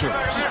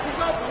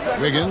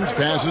 76ers. Wiggins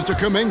passes to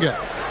Kuminga.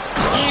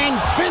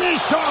 And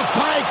finished off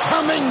by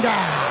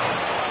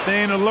Kuminga.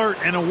 Staying alert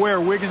and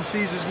aware, Wiggins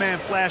sees his man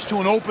flash to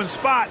an open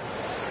spot.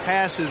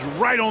 Pass is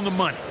right on the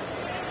money.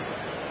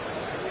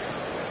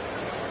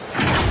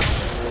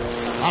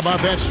 How about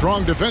that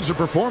strong defensive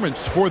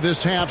performance for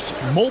this half's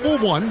Mobile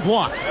One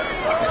block?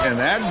 And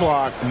that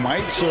block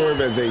might serve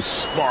as a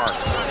spark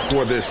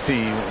for this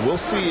team. We'll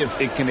see if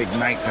it can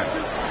ignite them.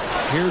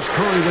 Here's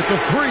Curry with the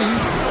 3.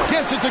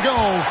 Gets it to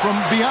go from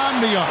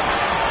beyond the arc.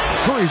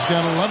 Curry's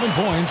got 11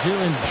 points here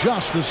in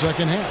just the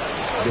second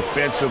half.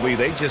 Defensively,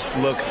 they just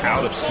look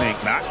out of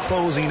sync, not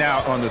closing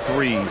out on the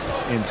threes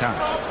in time.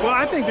 Well,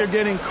 I think they're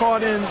getting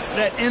caught in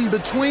that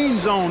in-between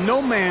zone,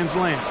 no man's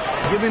land,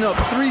 giving up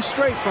 3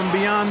 straight from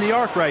beyond the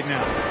arc right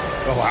now.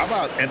 Oh, how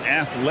about an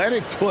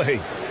athletic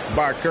play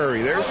by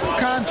Curry? There's some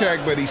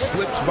contact, but he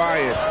slips by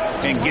it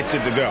and gets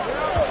it to go.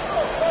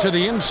 To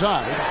the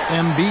inside,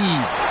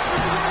 Embiid.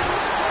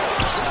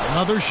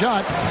 Another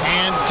shot,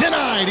 and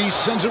denied. He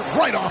sends it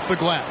right off the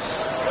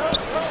glass.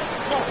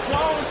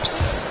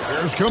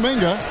 There's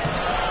Kuminga.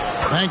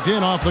 Banked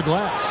in off the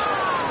glass.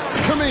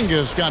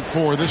 Kuminga's got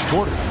 4 this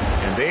quarter.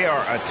 And they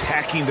are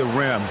attacking the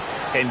rim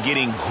and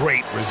getting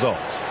great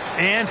results.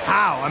 And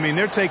how? I mean,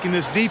 they're taking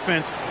this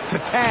defense to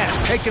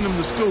task, taking them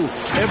to school.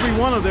 Every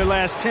one of their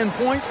last 10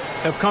 points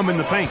have come in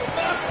the paint.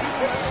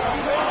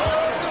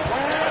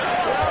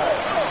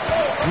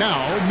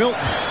 Now, Milton.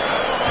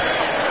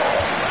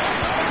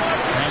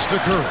 Pass to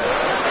Curry.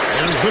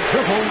 There's the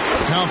triple.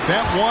 Count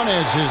that one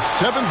as his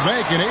 7th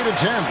make in 8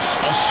 attempts.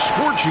 A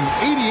scorching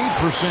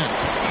 88%.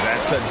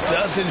 That's a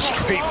dozen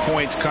straight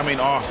points coming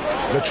off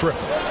the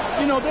triple.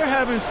 You know, they're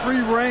having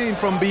free reign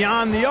from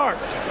beyond the arc.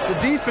 The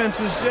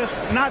defense is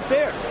just not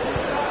there.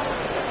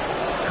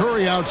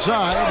 Curry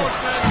outside.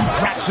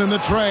 Drops in the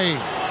tray.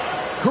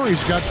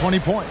 Curry's got 20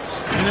 points.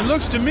 And it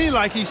looks to me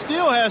like he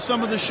still has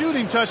some of the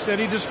shooting touch that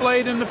he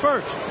displayed in the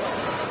first.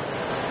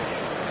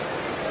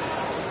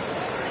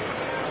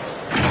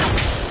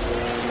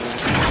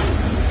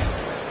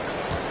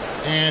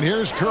 And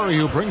here's Curry,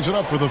 who brings it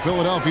up for the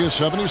Philadelphia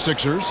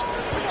 76ers.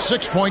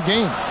 6-point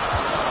game.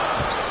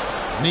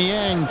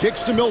 Niang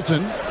kicks to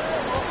Milton.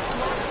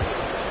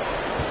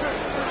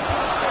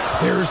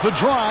 There's the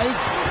drive.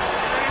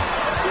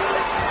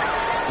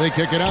 They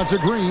kick it out to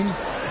Green.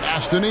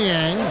 Pass to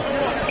Niang.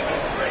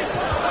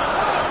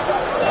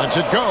 Lets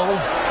it go.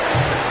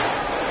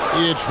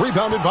 It's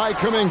rebounded by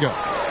Kuminga.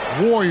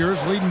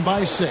 Warriors leading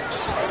by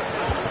 6.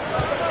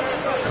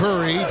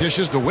 Curry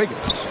dishes to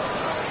Wiggins.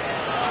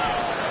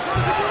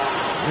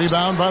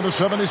 Rebound by the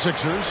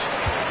 76ers.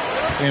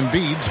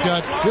 Embiid's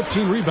got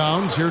 15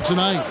 rebounds here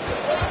tonight.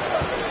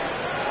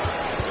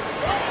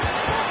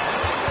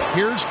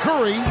 Here's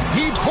Curry.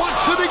 He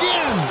blocks it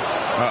again.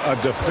 A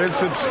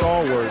defensive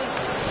stalwart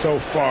so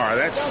far.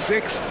 That's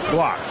 6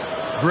 blocks.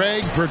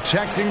 Greg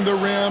protecting the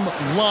rim.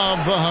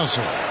 Love the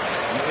hustle.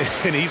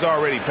 And he's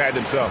already patted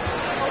himself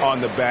on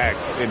the back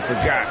and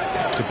forgot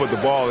to put the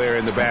ball there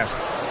in the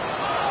basket.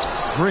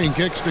 Green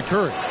kicks to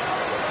Curry.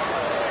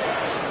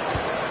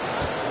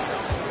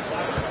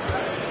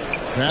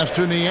 Pass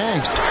to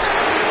Niang.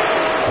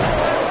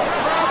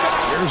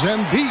 Here's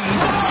Embiid,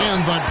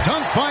 and the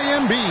dunk by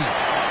Embiid.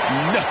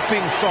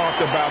 Nothing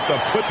soft about the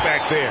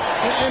putback there.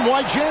 And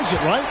why chance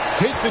it, right?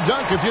 Take the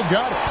dunk if you've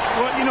got it.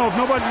 Well, you know, if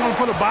nobody's going to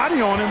put a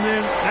body on him,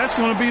 then that's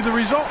going to be the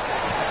result.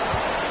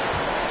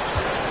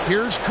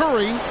 Here's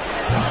Curry.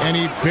 And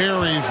he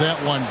buries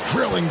that one,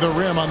 drilling the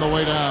rim on the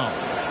way down.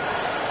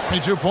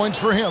 22 points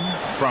for him.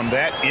 From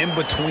that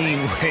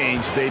in-between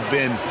range, they've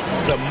been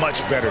the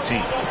much better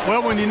team.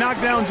 Well, when you knock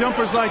down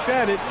jumpers like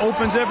that, it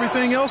opens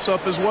everything else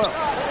up as well.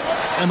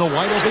 And the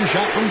wide open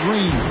shot from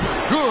Green.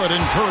 Good,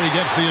 and Curry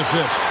gets the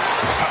assist.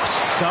 Wow,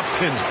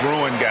 something's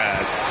brewing,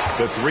 guys.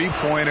 The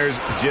three-pointers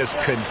just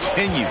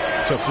continue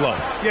to flow.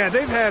 Yeah,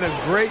 they've had a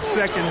great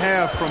second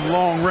half from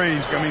long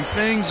range. I mean,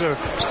 things are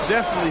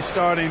definitely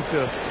starting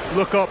to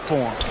look up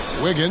for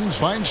them. Wiggins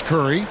finds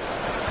Curry.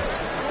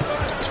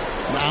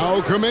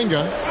 Now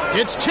Kuminga.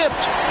 It's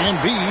tipped.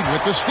 Embiid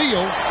with the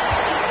steal.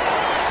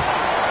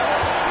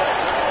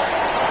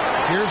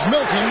 Here's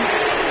Milton.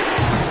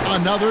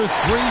 Another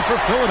three for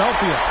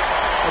Philadelphia.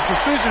 A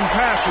precision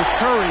pass with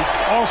Curry,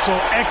 also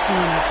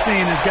excellent at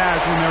seeing his guys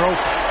when they're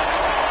open.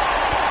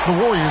 The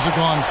Warriors have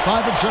gone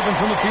 5 of 7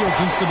 from the field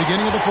since the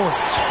beginning of the fourth.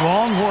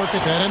 Strong work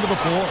at that end of the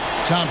floor.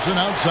 Thompson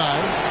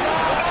outside.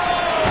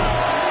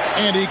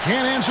 And he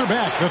can't answer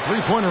back. The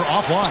three-pointer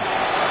offline.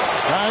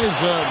 Guys,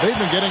 they've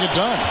been getting it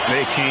done.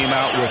 They came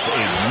out with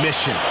a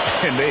mission,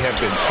 and they have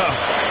been tough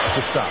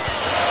to stop.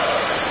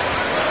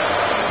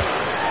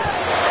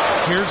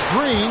 Here's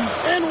Green,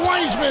 and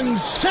Wiseman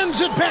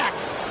sends it back.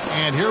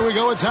 And here we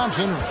go with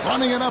Thompson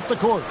running it up the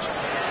court.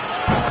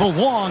 The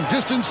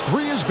long-distance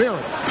three is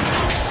buried.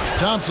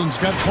 Thompson's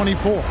got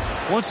 24.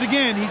 Once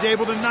again, he's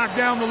able to knock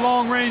down the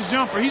long-range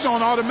jumper. He's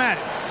on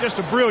automatic. Just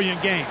a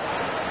brilliant game.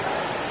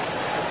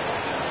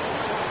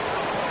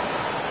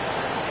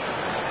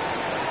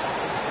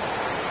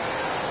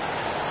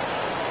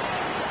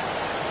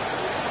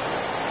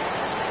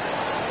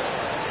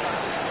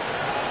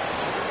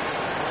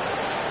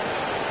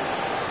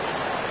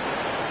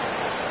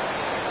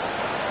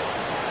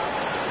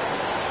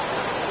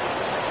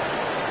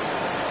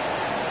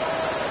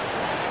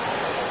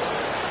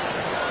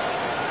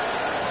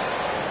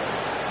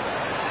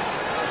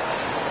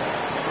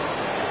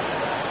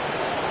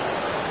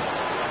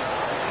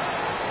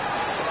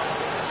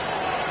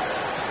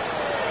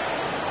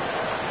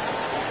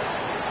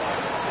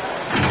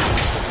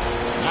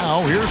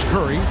 Now here's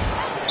Curry.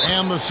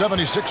 And the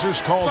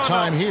 76ers call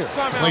time here.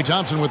 Klay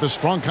Thompson with a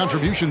strong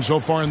contribution so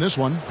far in this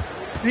one.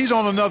 He's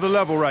on another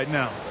level right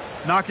now.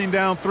 Knocking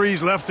down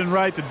threes left and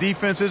right. The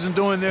defense isn't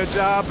doing their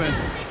job, and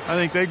I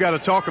think they've got to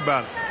talk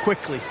about it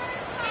quickly.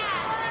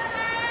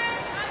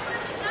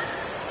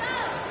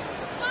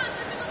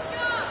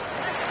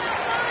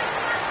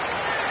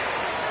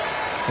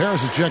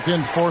 Harris is checked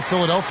in for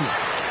Philadelphia.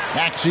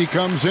 Maxey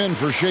comes in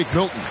for Shake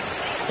Milton.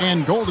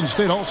 And Golden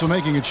State also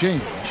making a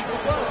change.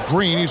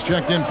 Green is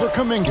checked in for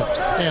Kuminga.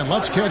 And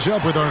let's catch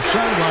up with our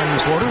sideline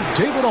reporter,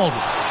 David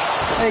Aldridge.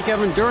 Hey,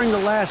 Kevin, during the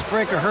last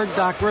break, I heard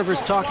Doc Rivers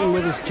talking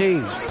with his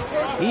team.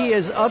 He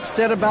is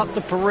upset about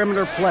the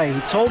perimeter play.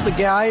 He told the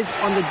guys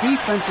on the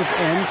defensive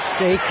end,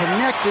 stay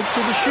connected to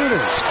the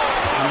shooters.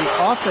 On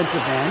the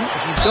offensive end,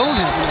 if you don't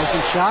have an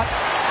open shot,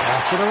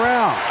 pass it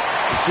around.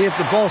 And see if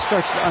the ball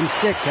starts to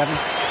unstick, Kevin.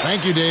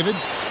 Thank you, David.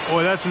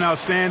 Boy, that's an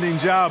outstanding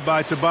job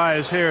by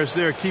Tobias Harris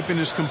there, keeping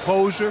his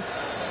composure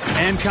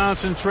and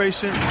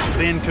concentration,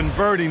 then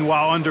converting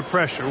while under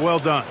pressure. Well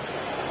done.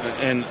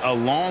 And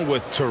along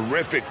with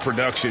terrific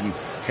production,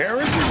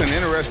 Harris is an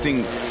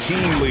interesting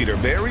team leader,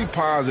 very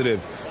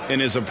positive in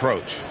his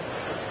approach.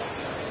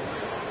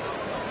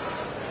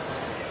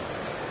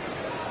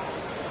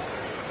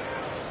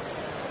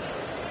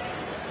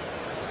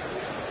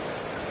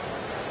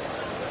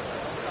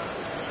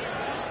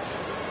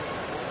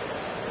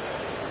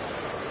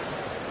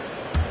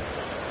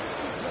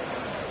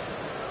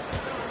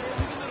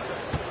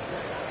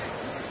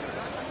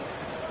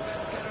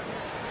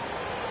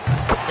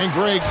 And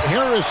Greg,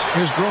 Harris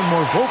has grown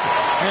more vocal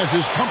as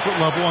his comfort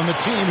level on the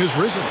team has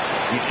risen.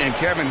 And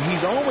Kevin,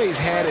 he's always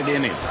had it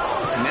in him.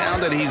 Now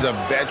that he's a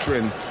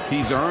veteran,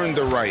 he's earned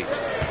the right.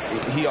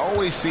 He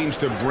always seems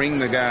to bring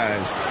the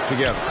guys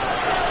together.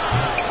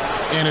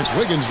 And it's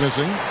Wiggins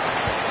missing.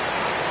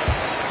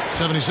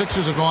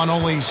 76ers have gone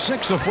only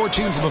 6 of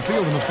 14 from the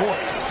field in the fourth.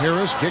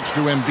 Harris kicks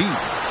to Embiid.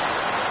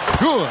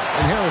 Good,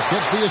 and Harris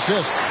gets the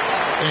assist.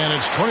 And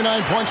it's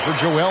 29 points for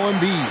Joel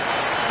Embiid.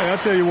 Hey, I'll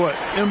tell you what,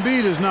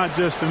 Embiid is not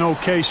just an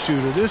okay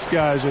shooter. This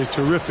guy is a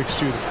terrific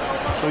shooter.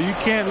 So you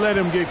can't let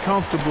him get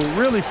comfortable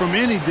really from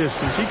any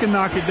distance. He can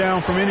knock it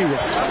down from anywhere.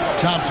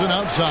 Thompson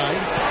outside.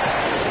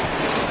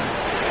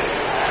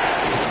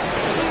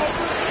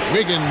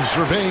 Wiggins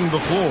surveying the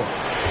floor.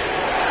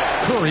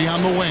 Curry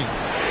on the wing.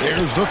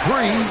 There's the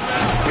three.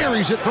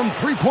 Buries it from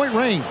three-point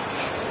range.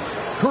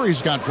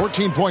 Curry's got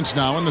 14 points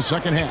now in the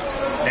second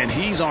half. And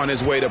he's on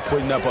his way to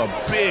putting up a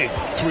big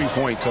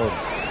three-point total.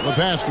 The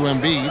pass to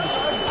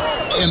Embiid.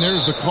 And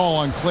there's the call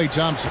on Klay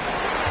Thompson.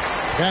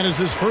 That is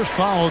his first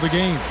foul of the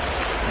game.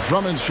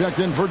 Drummond's checked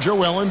in for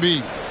Joel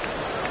Embiid.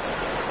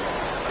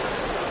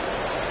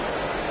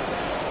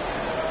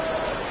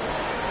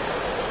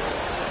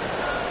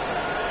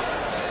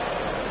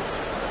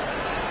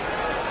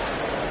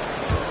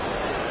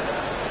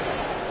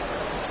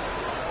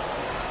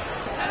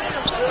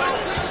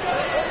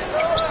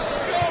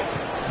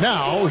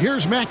 Now,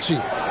 here's Maxey.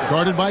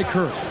 guarded by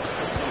Curry.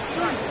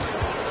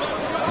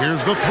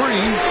 Here's the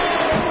three.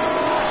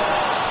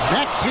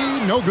 Maxey,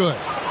 no good.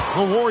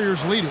 The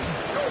Warriors leading.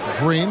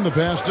 Green, the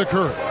pass to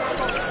Curry.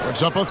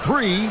 Puts up a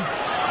three.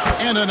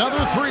 And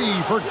another three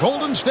for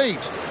Golden State.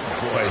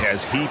 Boy,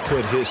 has he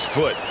put his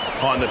foot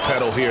on the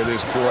pedal here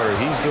this quarter.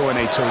 He's doing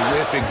a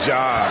terrific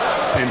job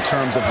in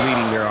terms of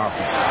leading their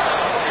offense.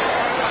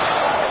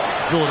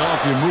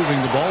 Philadelphia moving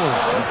the ball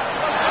around.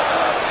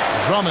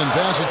 Drummond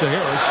passes to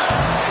Harris.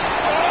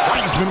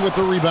 Wiseman with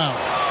the rebound.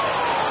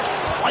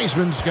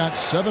 Wiseman's got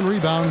 7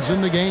 rebounds in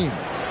the game.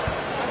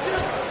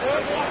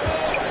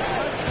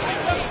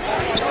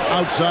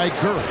 Outside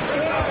Curry.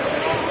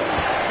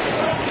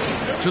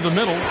 To the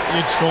middle.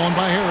 It's stolen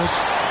by Harris.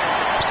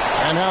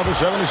 And now the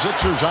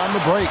 76ers on the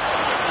break.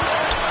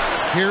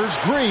 Here's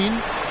Green.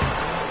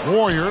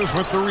 Warriors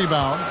with the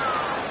rebound.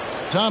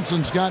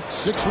 Thompson's got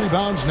 6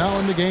 rebounds now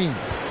in the game.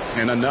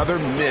 And another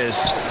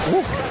miss.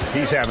 Ooh,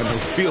 he's having a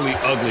really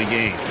ugly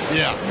game.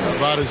 Yeah,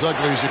 about as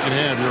ugly as you can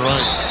have, you're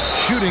right.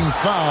 Shooting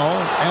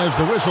foul as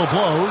the whistle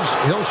blows.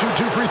 He'll shoot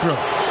 2 free throws.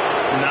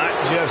 Not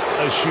just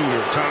a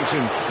shooter.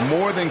 Thompson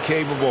more than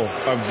capable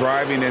of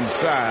driving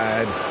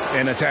inside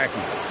and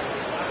attacking.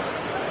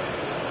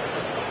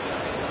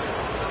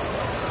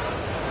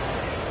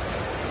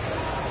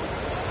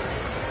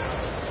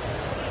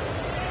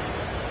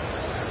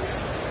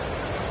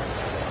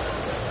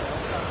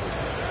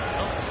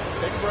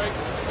 Take a break.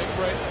 Take a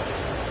break.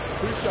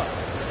 2 shots.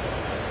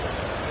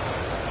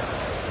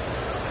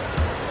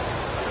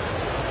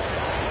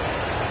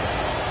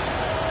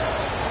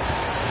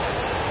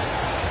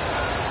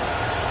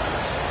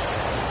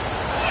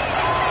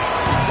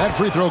 That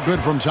free throw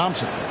good from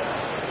Thompson.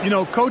 You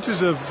know,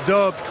 coaches have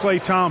dubbed Klay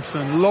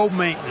Thompson low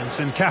maintenance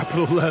in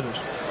capital letters.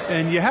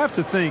 And you have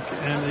to think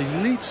an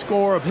elite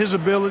scorer of his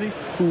ability,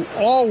 who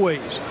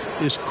always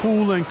is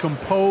cool and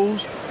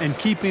composed and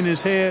keeping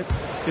his head,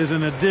 is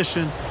an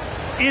addition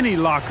any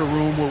locker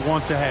room would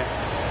want to have.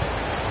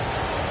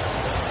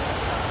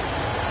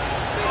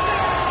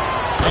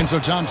 And so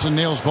Thompson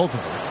nails both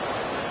of them.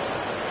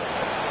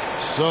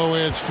 So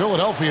it's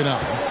Philadelphia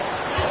now.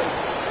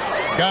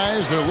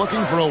 Guys, they're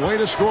looking for a way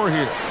to score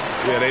here.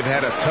 Yeah, they've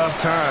had a tough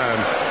time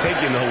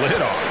taking the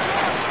lid off.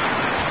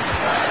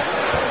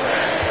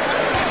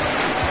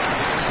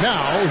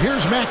 Now,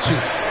 here's Maxey.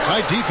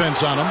 Tight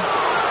defense on him.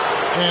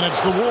 And it's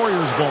the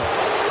Warriors' ball.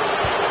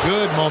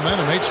 Good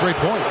momentum, 8 straight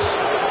points.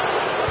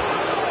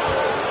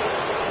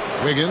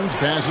 Wiggins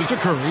passes to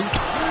Curry.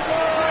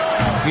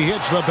 He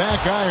hits the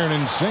back iron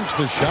and sinks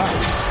the shot.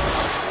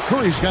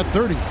 Curry's got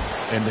 30.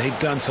 And they've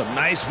done some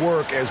nice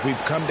work as we've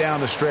come down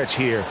the stretch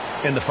here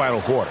in the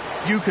final quarter.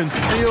 You can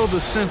feel the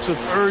sense of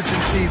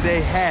urgency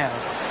they have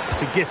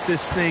to get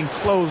this thing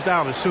closed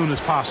out as soon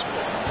as possible.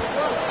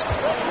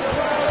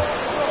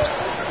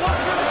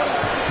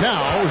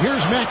 Now,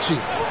 here's Maxey.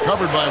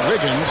 Covered by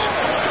Wiggins.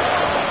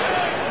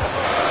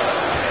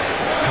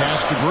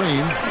 Pass to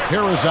Green.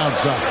 Harris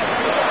outside.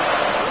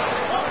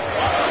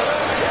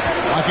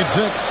 Lock at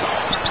 6.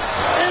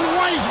 And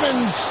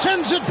Wiseman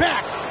sends it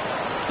back.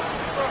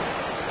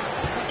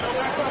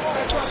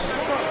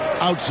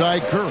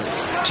 Outside Curry.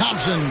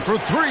 Thompson for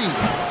 3.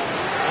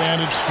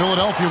 And it's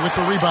Philadelphia with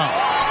the rebound.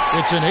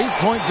 It's an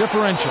 8-point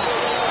differential.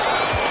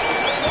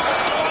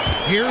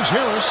 Here's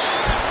Harris.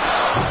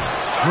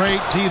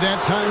 Great tee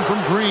that time from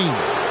Green.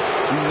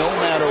 No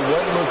matter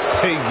what looks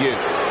they get,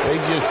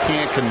 they just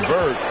can't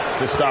convert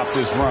to stop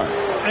this run.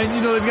 And,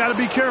 you know, they've got to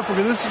be careful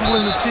because this is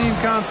when the team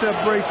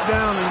concept breaks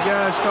down and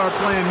guys start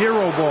playing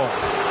hero ball.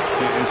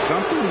 And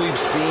something we've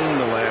seen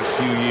the last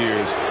few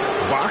years,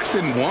 box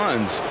and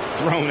ones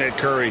thrown at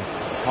Curry,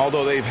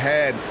 although they've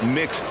had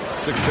mixed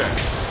success.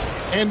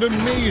 And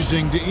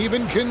amazing to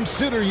even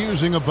consider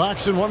using a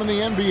box and one in the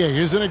NBA,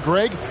 isn't it,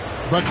 Greg?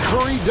 But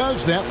Curry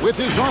does that with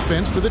his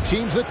offense to the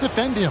teams that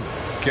defend him.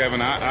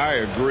 Kevin, I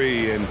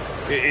agree, and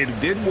it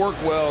did work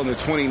well in the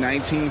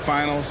 2019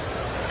 finals.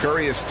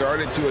 Curry has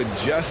started to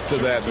adjust to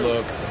that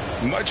look.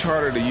 Much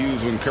harder to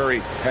use when Curry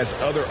has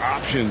other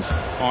options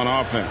on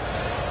offense.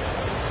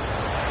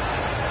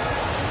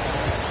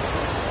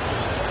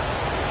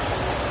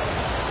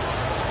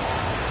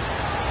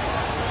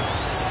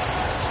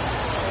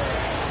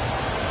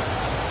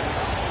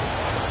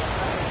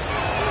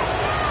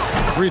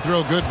 Free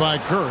throw good by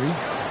Curry.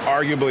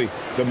 Arguably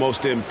the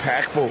most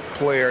impactful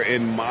player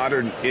in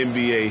modern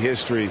NBA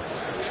history.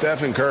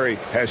 Stephen Curry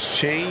has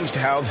changed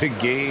how the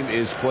game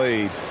is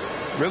played,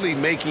 really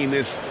making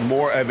this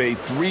more of a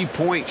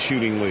three-point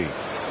shooting league.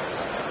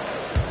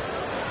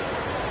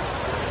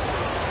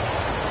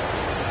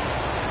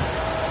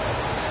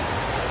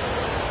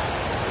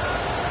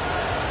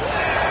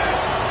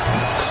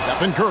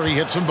 Stephen Curry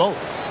hits them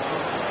both.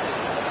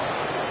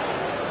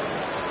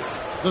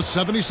 The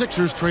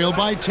 76ers trail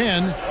by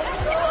 10.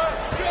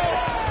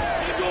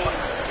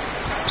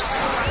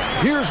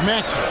 Here's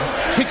Maxey.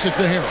 Kicks it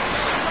to Harris.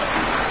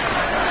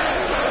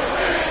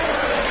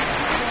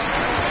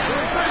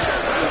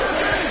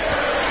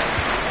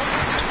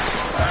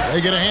 They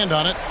get a hand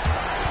on it.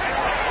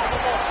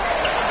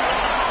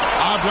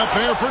 Lobbed up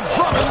there for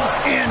Drummond,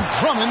 and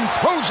Drummond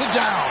throws it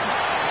down.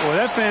 Boy,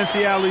 that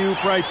fancy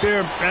alley-oop right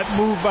there, that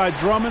move by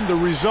Drummond, the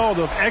result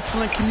of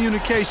excellent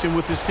communication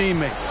with his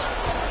teammates.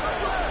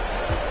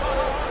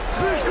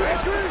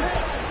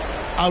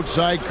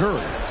 Outside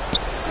Curry.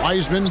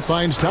 Wiseman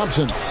finds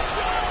Thompson.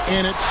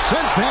 And it's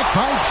sent back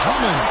by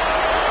Drummond.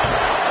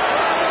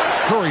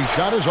 Curry's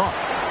shot is off.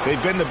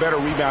 They've been the better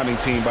rebounding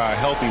team by a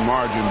healthy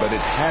margin, but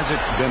it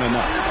hasn't been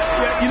enough.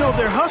 Yeah, you know,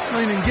 they're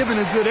hustling and giving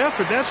a good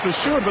effort, that's for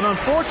sure. But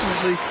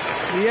unfortunately,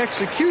 the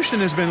execution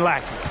has been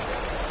lacking.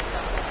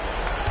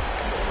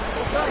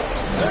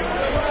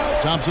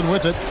 Thompson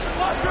with it.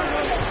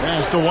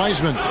 Pass to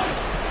Wiseman.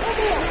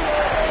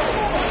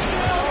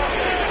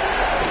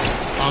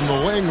 On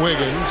the wing,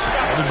 Wiggins.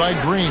 Headed by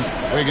Green.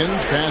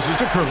 Wiggins passes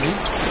to Curry.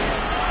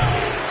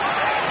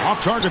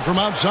 Off target from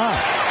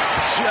outside.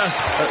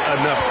 Just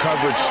enough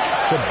coverage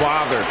to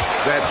bother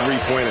that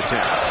three-point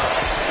attempt.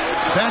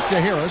 Back to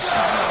Harris.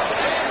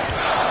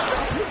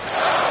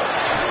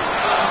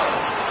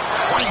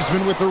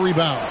 Wiseman with the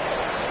rebound.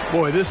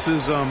 Boy, this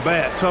is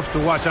bad. Tough to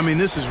watch. I mean,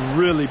 this is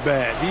really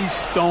bad. He's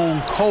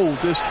stone cold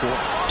this quarter.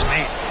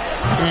 Man.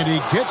 And he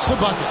gets the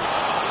bucket.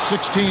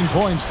 16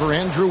 points for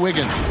Andrew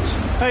Wiggins.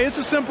 Hey, it's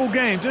a simple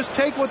game. Just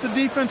take what the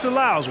defense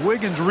allows.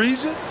 Wiggins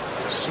reads it.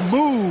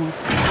 Smooth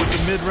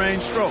with the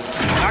mid-range stroke.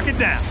 Knock it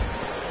down.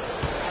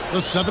 The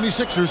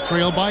 76ers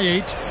trail by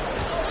 8.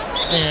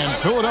 And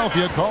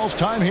Philadelphia calls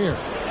time here.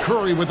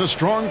 Curry with a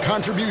strong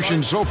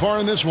contribution so far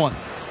in this one.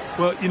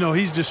 Well, you know,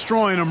 he's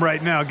destroying them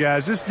right now,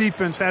 guys. This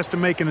defense has to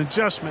make an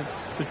adjustment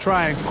to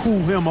try and cool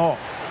him off.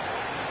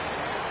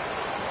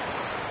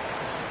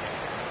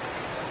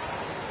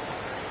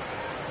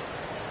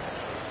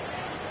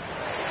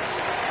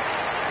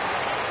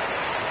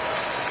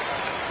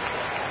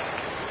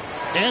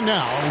 And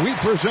now we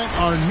present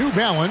our New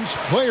Balance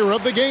Player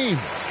of the Game,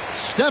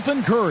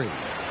 Stephen Curry.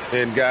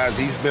 And, guys,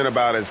 he's been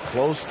about as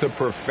close to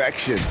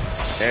perfection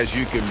as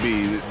you can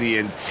be. The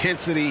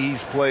intensity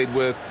he's played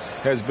with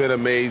has been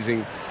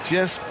amazing.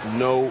 Just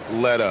no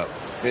let-up.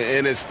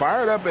 And as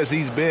fired up as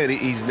he's been,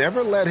 he's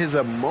never let his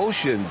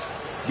emotions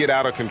get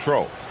out of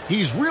control.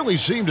 He's really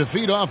seemed to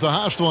feed off the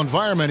hostile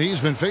environment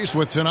he's been faced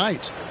with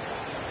tonight.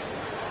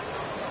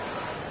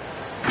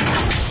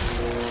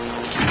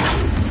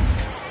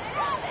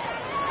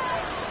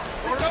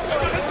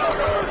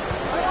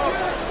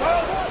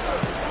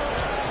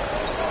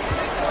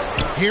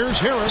 Here's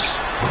Harris.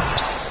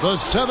 The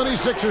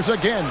 76ers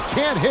again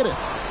can't hit it.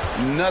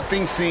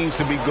 Nothing seems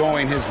to be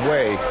going his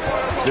way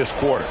this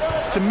quarter.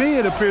 To me,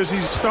 it appears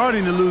he's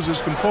starting to lose his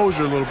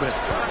composure a little bit.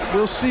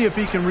 We'll see if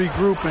he can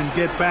regroup and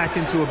get back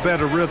into a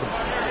better rhythm.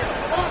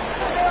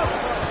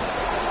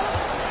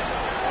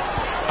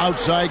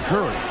 Outside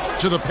Curry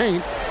to the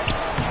paint.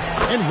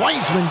 And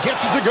Wiseman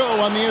gets it to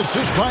go on the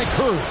assist by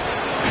Curry.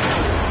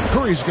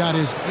 Curry's got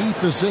his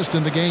 8th assist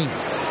in the game.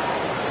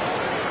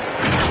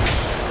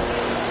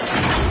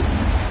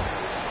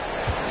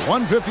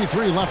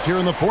 .153 left here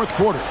in the fourth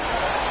quarter.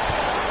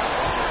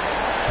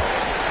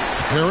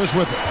 Harris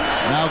with it.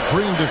 Now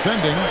Green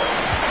defending.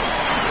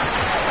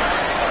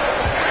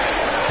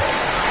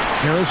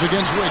 Harris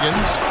against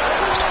Wiggins.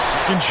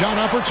 Second shot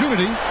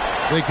opportunity.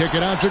 They kick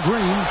it out to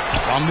Green.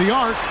 From the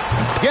arc.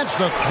 Gets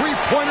the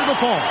three-pointer to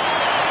fall.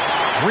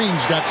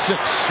 Green's got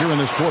 6 here in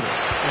this quarter.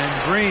 And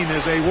Green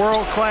is a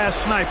world-class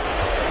sniper.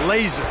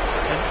 Laser.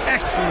 An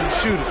excellent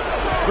shooter.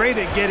 Great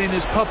at getting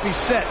his puppy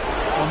set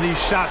on these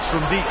shots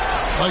from deep.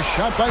 A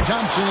shot by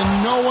Thompson,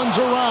 and no one's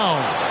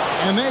around.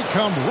 And they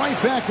come right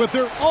back with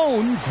their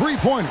own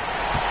three-pointer.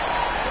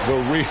 The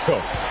real.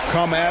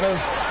 Come at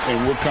us,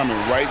 and we're coming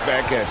right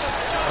back at you.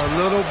 A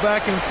little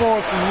back and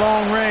forth from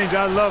long range.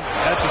 I love it.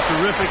 That's a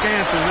terrific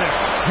answer there.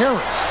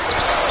 Harris.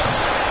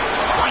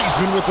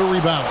 Wiseman with the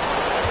rebound.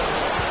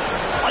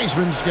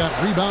 Wiseman's got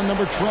rebound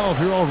number 12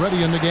 here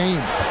already in the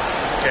game.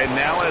 And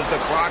now as the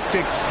clock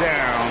ticks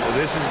down,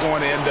 this is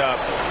going to end up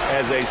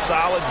as a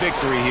solid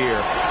victory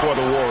here for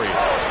the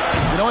Warriors.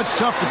 You know, it's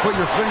tough to put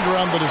your finger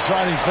on the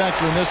deciding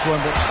factor in this one,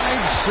 but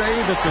I'd say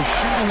that the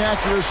shooting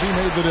accuracy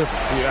made the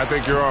difference. Yeah, I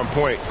think you're on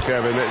point,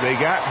 Kevin. They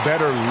got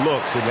better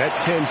looks, and that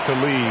tends to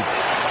lead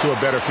to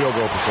a better field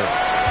goal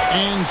percentage.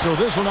 And so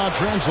this will now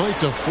translate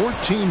to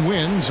 14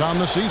 wins on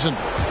the season.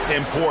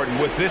 Important.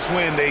 With this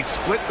win, they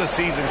split the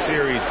season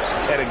series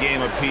at a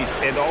game apiece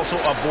and also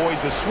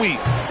avoid the sweep,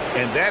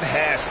 and that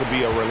has to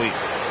be a relief.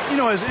 You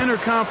know, as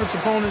interconference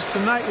opponents,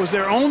 tonight was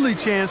their only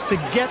chance to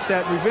get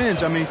that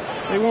revenge. I mean,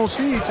 they won't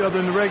see each other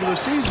in the regular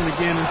season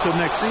again until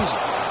next season.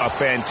 A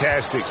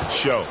fantastic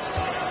show.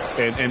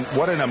 And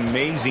what an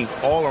amazing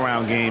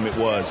all-around game it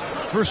was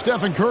for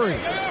Stephen Curry.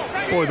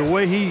 Boy, the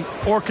way he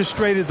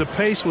orchestrated the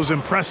pace was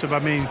impressive. I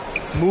mean,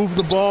 moved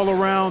the ball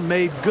around,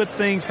 made good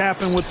things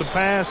happen with the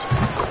pass.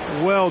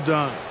 Well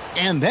done.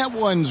 And that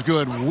one's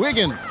good.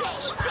 Wiggins.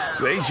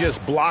 They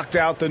just blocked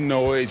out the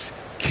noise,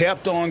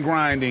 kept on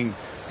grinding,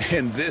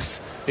 and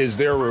this is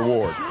their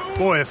reward.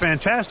 Boy, a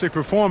fantastic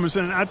performance.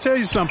 And I tell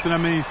you something, I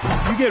mean,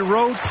 you get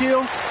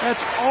roadkill,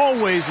 that's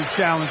always a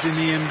challenge in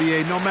the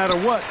NBA, no matter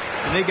what.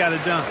 And they got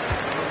it done.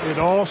 It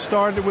all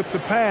started with the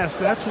pass.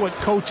 That's what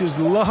coaches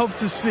love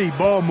to see,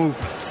 ball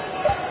movement.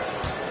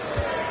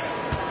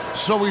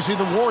 So we see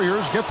the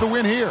Warriors get the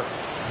win here.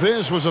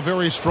 This was a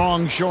very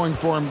strong showing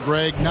for him,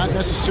 Greg. Not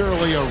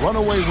necessarily a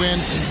runaway win,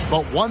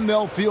 but one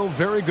they'll feel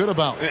very good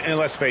about. And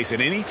let's face it,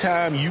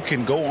 anytime you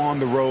can go on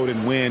the road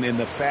and win in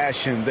the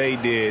fashion they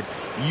did,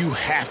 you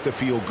have to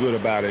feel good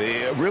about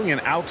it. Really an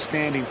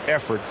outstanding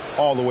effort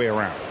all the way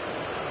around.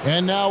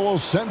 And now we'll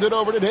send it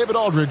over to David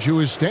Aldridge, who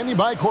is standing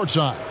by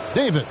courtside.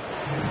 David.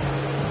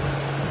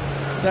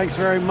 Thanks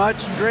very much.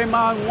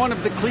 Draymond, one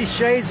of the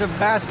cliches of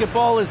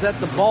basketball is that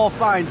the ball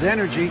finds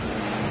energy.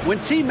 When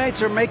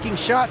teammates are making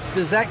shots,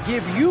 does that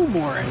give you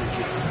more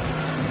energy?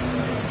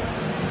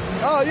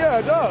 Oh, yeah,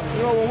 it does.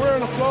 You know, when we're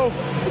in the flow,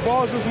 the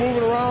ball's just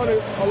moving around.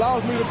 It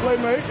allows me to play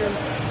make,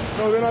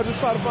 and then I just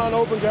try to find an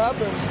open gap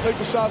and take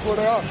the shots where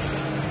they are.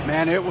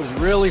 Man, it was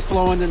really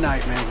flowing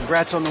tonight, man.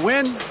 Congrats on the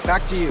win.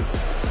 Back to you.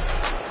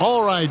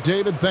 All right,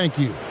 David, thank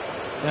you.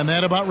 And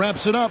that about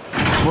wraps it up.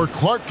 For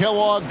Clark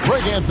Kellogg,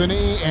 Greg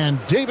Anthony, and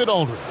David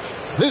Aldridge,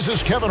 this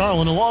is Kevin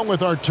Harlan along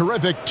with our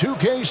terrific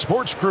 2K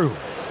Sports crew,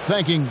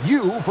 thanking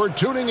you for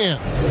tuning in.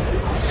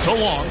 So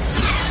long.